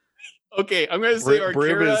 Okay, I'm going to say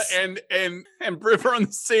Orkira and Briv are on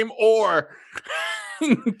the same oar.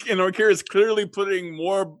 And Orkira is clearly putting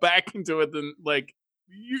more back into it than, like,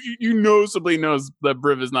 you noticeably knows that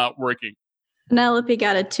Briv is not working. Penelope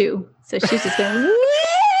got a 2, so she's just going.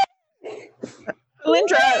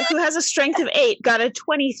 Lindra, who has a strength of 8, got a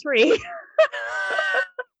 23.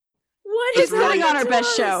 What She's is putting going on her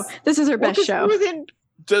best show. This is her best show.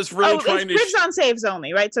 Just really trying to. It's on saves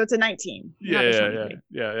only, right? So it's a 19.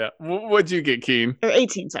 Yeah. What'd you get, Keen? Or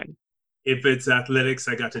 18, sorry. If it's athletics,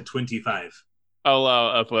 I got a 25. I'll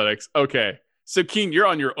allow athletics. Okay. So, Keen, you're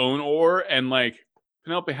on your own oar, and, like,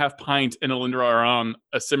 Penelope Half Pint and Alindra are on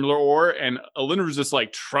a similar oar, and Alindra's just,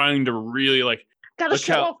 like, trying to really, like, Gotta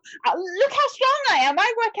show off. Look how strong I am.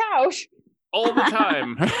 I work out. all the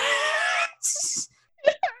time.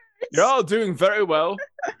 You're all doing very well.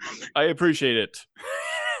 I appreciate it.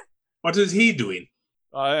 What is he doing?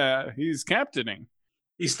 He's captaining.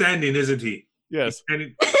 He's standing, isn't he? Yes.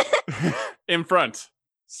 Standing. In front,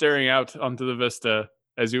 staring out onto the vista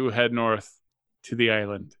as you head north to the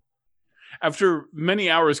island. After many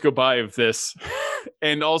hours go by of this,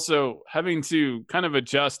 and also having to kind of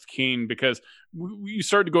adjust Keen because you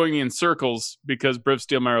started going in circles because Briv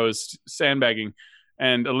Steelmarrow is sandbagging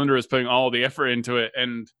and Alindra is putting all the effort into it,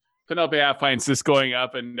 and Penelope Half-Pint's just going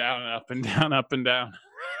up and down, up and down, up and down.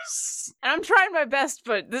 And I'm trying my best,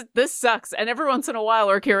 but this sucks. And every once in a while,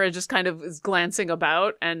 Orkira just kind of is glancing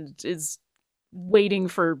about and is waiting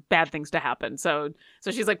for bad things to happen. So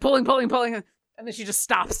she's like pulling, and then she just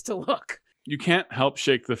stops to look. You can't help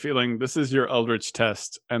shake the feeling this is your Eldritch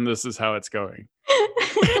test, and this is how it's going.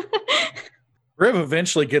 Briv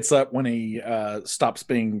eventually gets up when he stops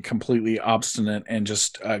being completely obstinate and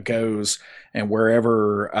just goes, and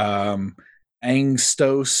wherever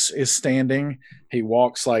Angstos is standing, he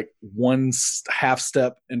walks like one half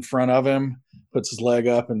step in front of him, puts his leg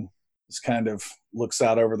up, and just kind of looks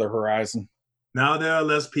out over the horizon. Now there are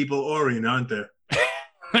less people oaring, aren't there?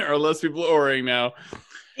 There are less people oaring now.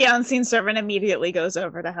 The unseen servant immediately goes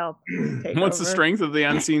over to help. What's the strength of the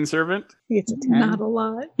unseen servant? It's a 10. Not a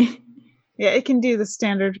lot. Yeah, it can do the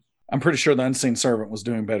standard. I'm pretty sure the unseen servant was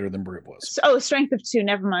doing better than Briv was. Strength of 2.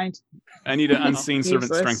 Never mind. I need an unseen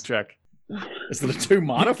servant strength check. Is it a 2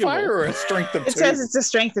 modifier or a strength of 2? It says it's a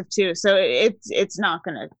strength of 2, so it's not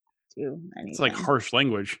going to do anything. It's like harsh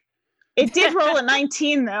language. It did roll a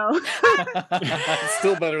 19, though. It's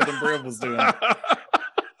still better than Briv was doing.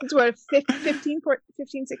 It's what, 15,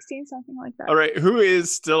 16, something like that. All right, who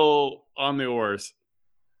is still on the oars?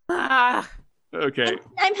 Okay.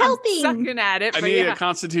 I'm helping. Sucking at it. I but need yeah. a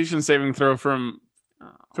Constitution saving throw from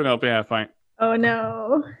Penelope Half-Pint. Oh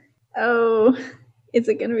no. Oh, is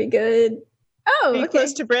it gonna be good? Oh, Are you okay.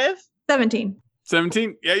 close to Briv? 17.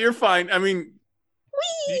 17? Yeah, you're fine. I mean,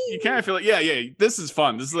 you kind of feel like, yeah, this is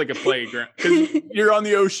fun. This is like a playground. Because you're on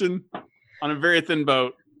the ocean, on a very thin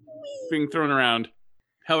boat, being thrown around.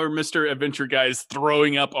 However, Mr. Adventure Guy is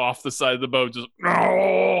throwing up off the side of the boat. Just,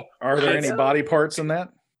 oh! Are there any body parts in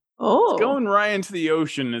that? Oh. It's going right into the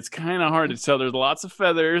ocean. It's kind of hard to tell. There's lots of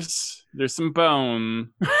feathers. There's some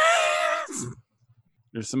bone.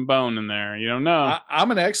 There's some bone in there. You don't know.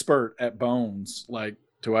 I'm an expert at bones. Like,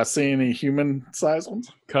 do I see any human size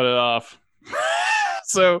ones? Cut it off.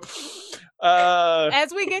 So,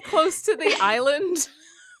 As we get close to the island,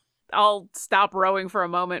 I'll stop rowing for a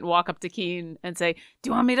moment and walk up to Keen and say, "Do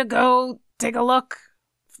you want me to go take a look?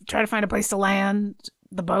 Try to find a place to land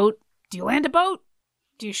the boat? Do you land a boat?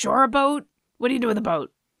 Do you shore a boat? What do you do with a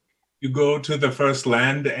boat?" You go to the first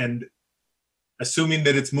land, and assuming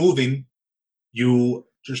that it's moving, you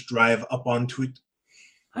just drive up onto it.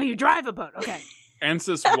 Oh, you drive a boat. Okay.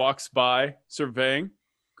 Ansis walks by, surveying.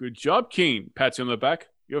 Good job, Keen. Pats you on the back.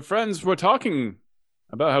 Your friends were talking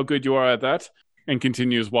about how good you are at that. And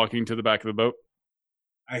continues walking to the back of the boat.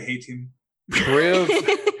 I hate him.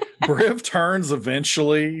 Briv turns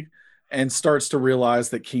eventually and starts to realize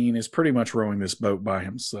that Keen is pretty much rowing this boat by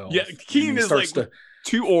himself. Yeah, Keen is like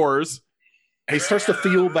 2 oars. He starts to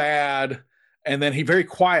feel bad, and then he very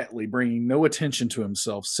quietly, bringing no attention to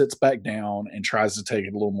himself, sits back down and tries to take it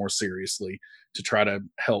a little more seriously to try to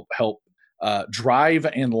help drive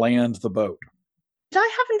and land the boat. Did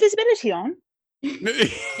I have invisibility on?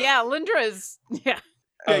 Yeah, Lindra is. Yeah.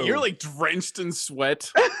 Yeah, you're like drenched in sweat.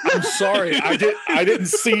 I'm sorry, I didn't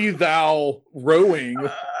see thou rowing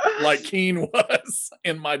like Keen was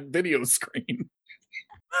in my video screen.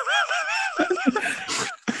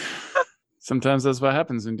 Sometimes that's what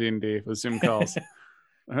happens in D&D with Zoom calls.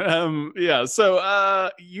 Yeah, so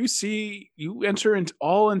you enter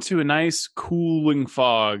into a nice cooling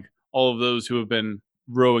fog. All of those who have been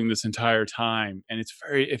rowing this entire time, and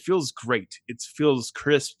it feels great. It feels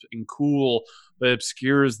crisp and cool, but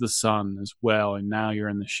obscures the sun as well, and now you're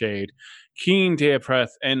in the shade. Keen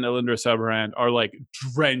Deapreth and Elindra Sabrand are like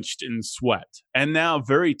drenched in sweat, and now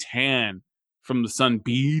very tan from the sun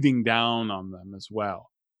beating down on them as well.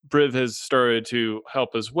 Briv has started to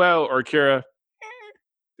help as well, or Kira,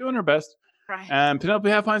 doing her best. Right. And Penelope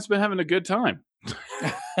Halfpine's been having a good time.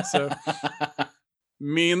 So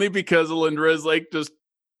mainly because Elindra is like just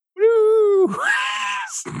woo.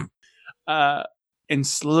 And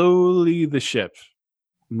slowly the ship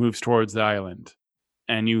moves towards the island,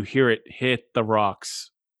 and you hear it hit the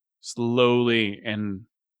rocks slowly and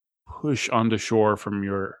push onto shore from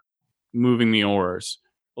your moving the oars.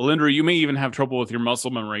 Elindra, you may even have trouble with your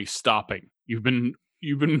muscle memory stopping. You've been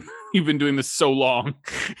doing this so long.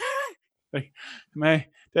 Like,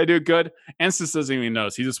 did I do it good? Anstis doesn't even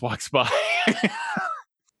notice. He just walks by.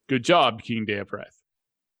 Good job, King Deapreth.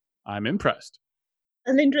 I'm impressed.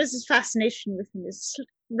 Elindra's fascination with him is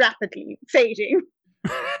rapidly fading.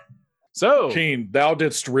 So, Keen, thou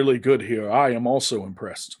didst really good here. I am also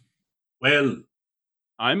impressed. Well,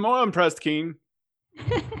 I'm more impressed, King.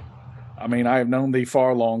 I mean, I have known thee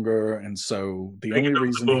far longer, and so the only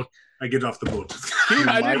reason I get off the boat.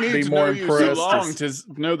 I didn't need to know you so long to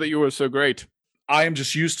know that you were so great. I am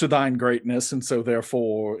just used to thine greatness, and so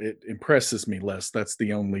therefore it impresses me less. That's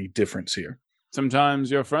the only difference here.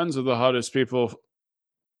 Sometimes your friends are the hardest people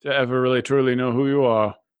to ever really truly know who you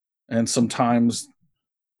are. And sometimes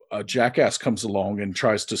a jackass comes along and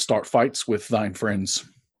tries to start fights with thine friends.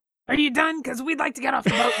 Are you done? Because we'd like to get off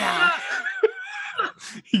the boat now.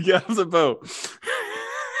 He gets off the boat.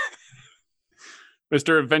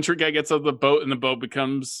 Mr. Adventure Guy gets off the boat, and the boat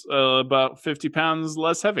becomes about 50 pounds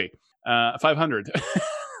less heavy. 500.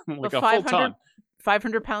 Like a full ton.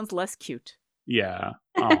 500 pounds less cute. Yeah.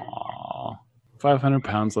 Aww. 500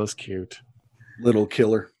 pounds less cute. Little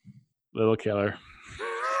killer. Little killer.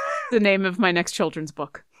 The name of my next children's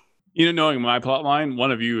book. You know, knowing my plot line,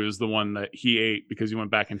 one of you is the one that he ate because you went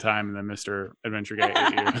back in time, and then Mr. Adventure Guy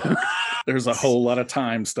ate you. There's a whole lot of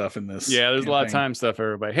time stuff in this. Yeah, there's a lot of time stuff for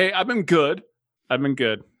everybody. Hey, I've been good.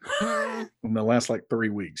 In the last like 3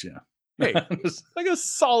 weeks, yeah. Hey, like a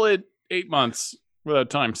solid 8 months without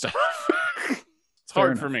time stuff. It's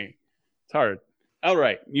hard for me. It's hard. All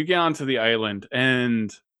right, you get onto the island,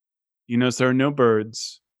 and you notice there are no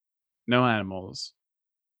birds, no animals,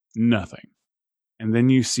 nothing. And then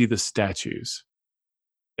you see the statues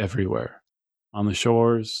everywhere, on the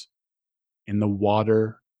shores, in the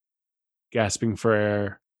water, gasping for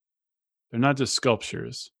air. They're not just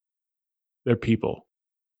sculptures. They're people.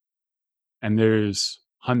 And there's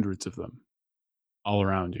hundreds of them all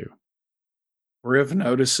around you. Briv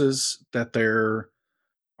notices that there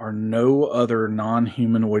are no other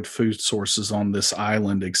non-humanoid food sources on this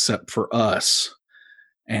island except for us,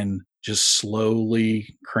 and just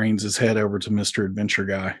slowly cranes his head over to Mr. Adventure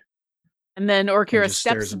Guy. And then Orkira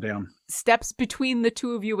stares him down. Steps between the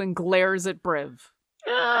two of you and glares at Briv.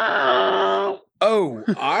 Oh,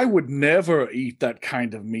 I would never eat that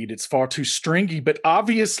kind of meat. It's far too stringy, but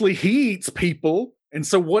obviously he eats people. And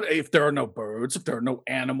so what if there are no birds, if there are no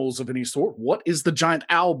animals of any sort? What is the giant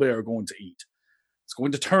owlbear going to eat? It's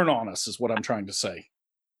going to turn on us, is what I'm trying to say.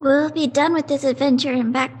 We'll be done with this adventure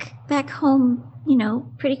and back home,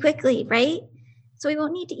 pretty quickly, right? So we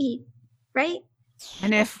won't need to eat, right?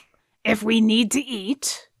 And if we need to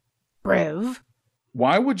eat, Briv.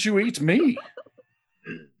 Why would you eat me?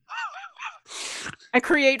 I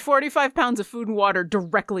create 45 pounds of food and water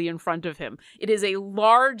directly in front of him. It is a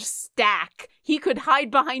large stack. He could hide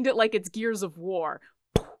behind it like it's Gears of War.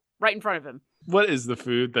 Right in front of him. What is the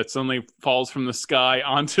food that suddenly falls from the sky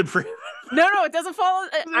onto Briv? No, it doesn't fall.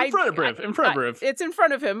 In front of Briv. It's in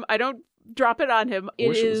front of him. I don't drop it on him.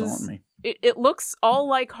 Wish it was on me. It looks all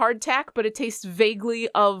like hardtack, but it tastes vaguely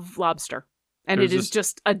of lobster. And it is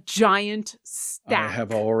just a giant stack. I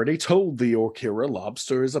have already told thee, Orkira,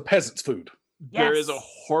 lobster is a peasant's food. Yes. There is a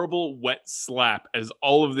horrible wet slap as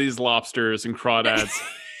all of these lobsters and crawdads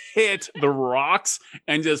hit the rocks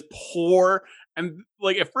and just pour. And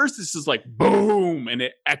like at first it's just like boom, and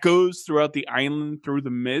it echoes throughout the island through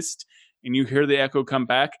the mist, and you hear the echo come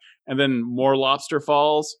back, and then more lobster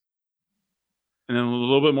falls, and then a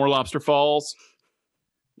little bit more lobster falls.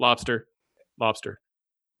 Lobster.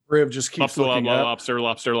 Briv just keeps looking up.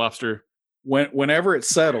 Lobster. Whenever it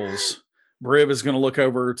settles, Briv is going to look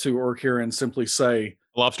over to Orkira and simply say,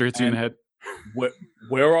 "Lobster hits you in the head."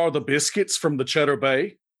 Where are the biscuits from the Cheddar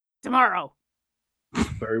Bay? Tomorrow.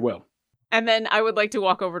 Very well. And then I would like to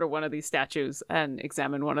walk over to one of these statues and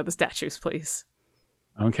examine one of the statues, please.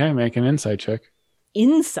 Okay, make an insight check.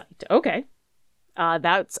 Insight. Okay.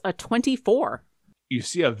 That's a 24. You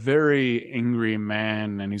see a very angry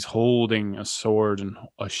man, and he's holding a sword and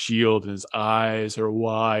a shield, and his eyes are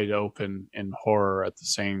wide open in horror at the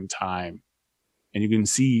same time. And you can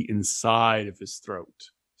see inside of his throat,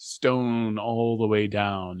 stone all the way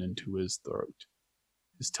down into his throat.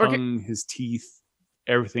 His tongue, his teeth,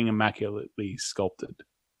 everything immaculately sculpted.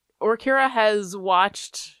 Orkira has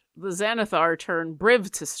watched the Xanathar turn Briv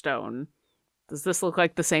to stone. Does this look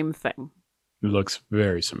like the same thing? It looks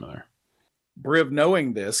very similar. Briv,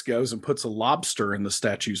 knowing this, goes and puts a lobster in the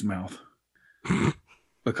statue's mouth.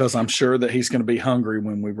 Because I'm sure that he's going to be hungry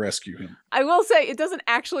when we rescue him. I will say it doesn't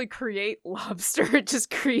actually create lobster. It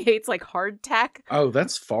just creates like hardtack. Oh,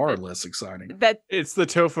 that's far less exciting. It's the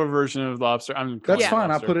tofu version of lobster. That's fine.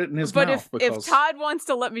 Lobster. I put it in his mouth. But if Todd wants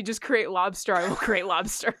to let me just create lobster, I will create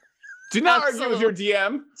lobster. Do not argue with your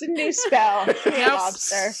DM. It's a new spell. Create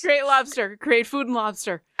lobster. Create lobster. Create food and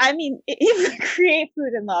lobster. I mean, if we create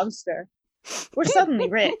food and lobster, we're suddenly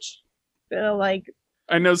rich.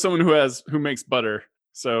 I know someone who makes butter,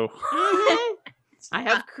 so I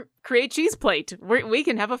have create cheese plate. We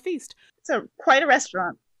can have a feast. It's quite a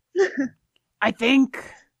restaurant. I think.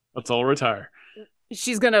 Let's all retire.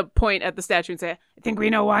 She's gonna point at the statue and say, "I think we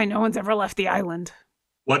know why no one's ever left the island."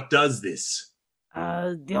 What does this?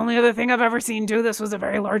 The only other thing I've ever seen do this was a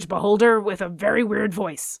very large beholder with a very weird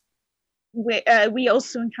voice. We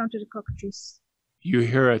also encountered a cockatrice. You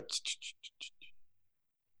hear it.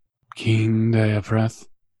 King Diapreth?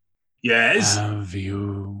 Yes? Have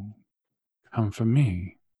you come for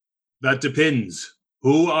me? That depends.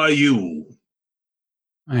 Who are you?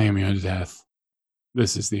 I am your death.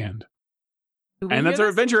 This is the end. And that's our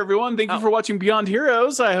adventure, everyone. Thank you for watching Beyond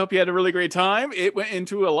Heroes. I hope you had a really great time. It went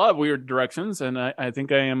into a lot of weird directions, and I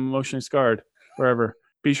think I am emotionally scarred forever.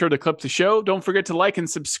 Be sure to clip the show. Don't forget to like and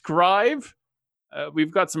subscribe.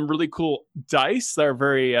 We've got some really cool dice that are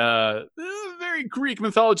very Greek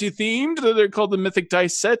mythology themed. They're called the Mythic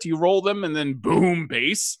Dice Set. You roll them, and then boom,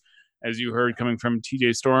 base. As you heard coming from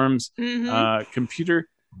TJ Storm's computer,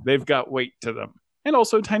 they've got weight to them. And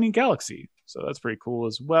also Tiny Galaxy. So that's pretty cool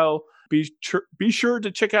as well. Be sure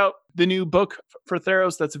to check out the new book for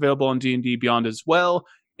Theros that's available on D&D Beyond as well.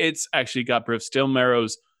 It's actually got Briv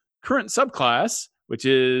Stillmarrow's current subclass, which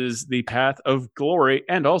is the Path of Glory,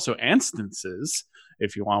 and also Instances,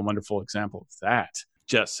 if you want a wonderful example of that.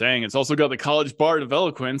 Just saying. It's also got the College Bard of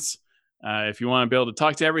Eloquence. If you want to be able to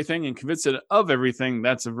talk to everything and convince it of everything,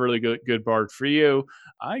 that's a really good bard for you.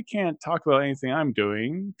 I can't talk about anything I'm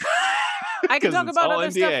doing. I can talk about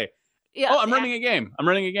other stuff. Yeah, I'm running a game. I'm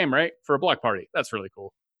running a game, right? For a block party. That's really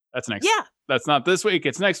cool. That's next. Yeah. That's not this week.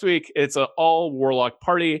 It's next week. It's an all Warlock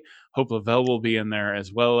party. Hope Lavelle will be in there,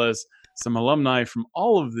 as well as some alumni from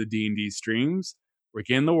all of the D&D streams. We're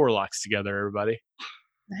getting the Warlocks together, everybody.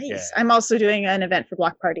 Nice. Yeah. I'm also doing an event for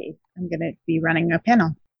Block Party. I'm going to be running a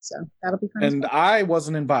panel. So that'll be fun. And I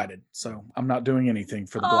wasn't invited, so I'm not doing anything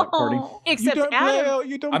for the block party. Except Adam.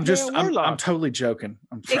 I'm totally joking.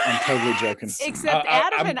 I'm totally joking. Except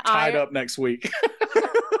Adam I'm and tied up next week.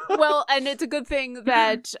 Well, and it's a good thing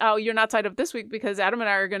that you're not tied up this week, because Adam and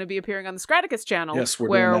I are going to be appearing on the Scraticus channel,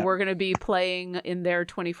 where we're going to be playing in their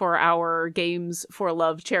 24-hour Games for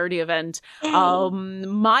Love charity event.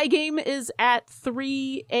 My game is at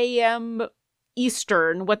 3 a.m.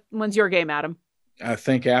 Eastern. When's your game, Adam? I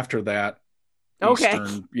think after that. Okay.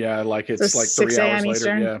 Eastern, yeah, like it's like 3 hours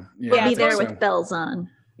Eastern. later. Yeah. We'll be there with bells on.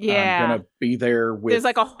 Yeah. I'm going to be there with there's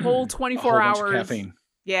like a whole 24 a whole bunch hours. of caffeine.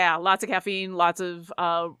 Yeah, lots of caffeine, lots of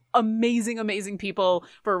amazing people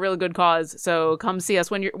for a really good cause. So come see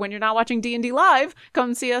us when you're not watching D&D live.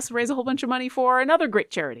 Come see us raise a whole bunch of money for another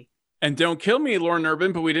great charity. And don't kill me, Lauren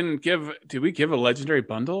Urban, but did we give a legendary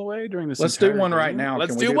bundle away during this? Let's do one right now.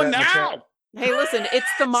 Let's do one now. Hey, listen,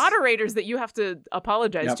 it's the moderators that you have to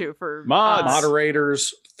apologize to for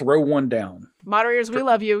moderators. Throw one down. Moderators, we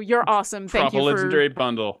love you. You're awesome. Thank you for legendary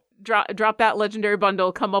bundle. Drop that legendary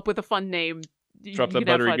bundle. Come up with a fun name. Drop that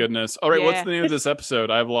buttery goodness. All right, what's the name of this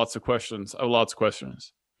episode? I have lots of questions.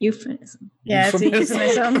 Euphemism. Yeah, it's a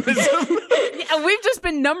euphemism. Yeah, we've just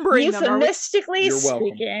been numbering them. Euphemistically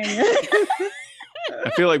speaking.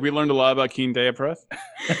 I feel like we learned a lot about Keen Diapreth.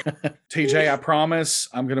 TJ, I promise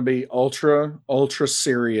I'm going to be ultra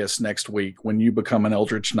serious next week when you become an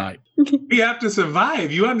Eldritch Knight. We have to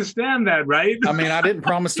survive. You understand that, right? I mean, I didn't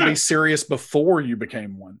promise to be serious before you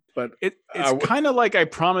became one, but it's kind of like I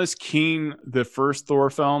promised Keen the first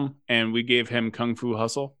Thor film, and we gave him Kung Fu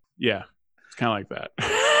Hustle. Yeah, it's kind of like that.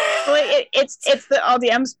 Well, it's all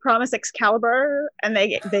the M's promise Excalibur, and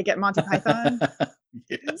they get Monty Python.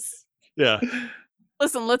 Yes. Yeah.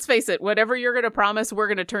 Listen, let's face it. Whatever you're going to promise, we're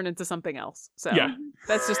going to turn into something else. So Yeah.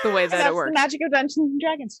 that's just the way that That's it works. the magic of Dungeons and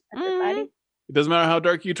Dragons. Everybody. It doesn't matter how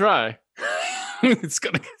dark you try. it's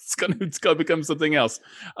gonna become something else.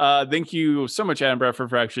 Thank you so much, Adam Bradford,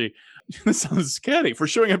 for actually this sounds scary for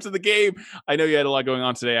showing up to the game. I know you had a lot going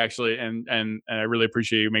on today, actually, and I really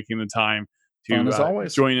appreciate you making the time Fun as to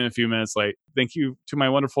always. join in a few minutes late. Thank you to my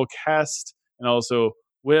wonderful cast and also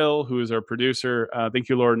Will, who is our producer. Thank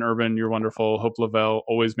you, Lauren Urban. You're wonderful. Hope Lavelle,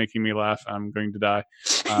 always making me laugh. I'm going to die.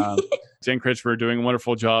 Jen Critchford doing a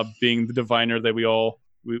wonderful job being the diviner that we all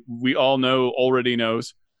know already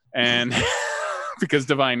knows, and because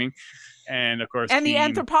divining, and of course, And the Keen,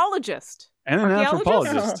 anthropologist. and an archaeologist.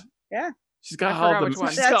 anthropologist. Yeah. She's got I all forgot the which one.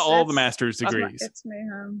 she's got all the That's- master's That's degrees. It's my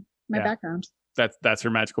Yeah. background. That's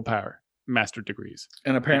her magical power, master degrees.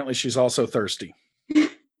 And apparently she's also thirsty.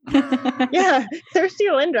 Yeah, thirsty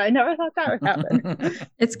Alindra. I never thought that would happen.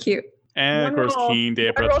 It's cute. And One of course, roll. Keen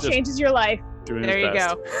Day One roll changes your life. doing There his you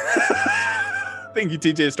best. go. Thank you,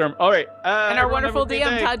 TJ Storm. All right, And our everyone have a wonderful great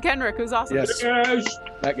DM, day. Todd Kenrick, who's awesome. Yes,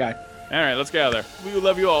 that guy. All right, let's get out of there. We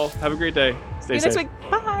love you all. Have a great day. Stay See you safe. next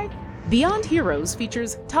week. Bye. Beyond Heroes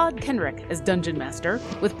features Todd Kenrick as Dungeon Master,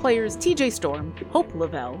 with players TJ Storm, Hope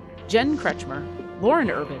Lavelle, Jen Kretschmer,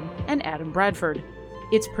 Lauren Urban, and Adam Bradford.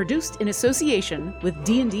 It's produced in association with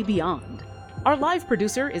D&D Beyond. Our live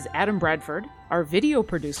producer is Adam Bradford, our video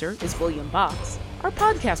producer is William Box, our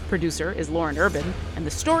podcast producer is Lauren Urban, and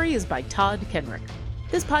the story is by Todd Kenrick.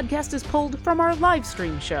 This podcast is pulled from our live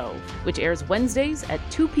stream show, which airs Wednesdays at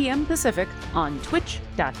 2 p.m. Pacific on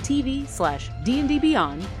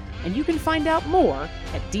twitch.tv/DNDBeyond, and you can find out more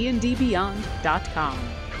at dndbeyond.com.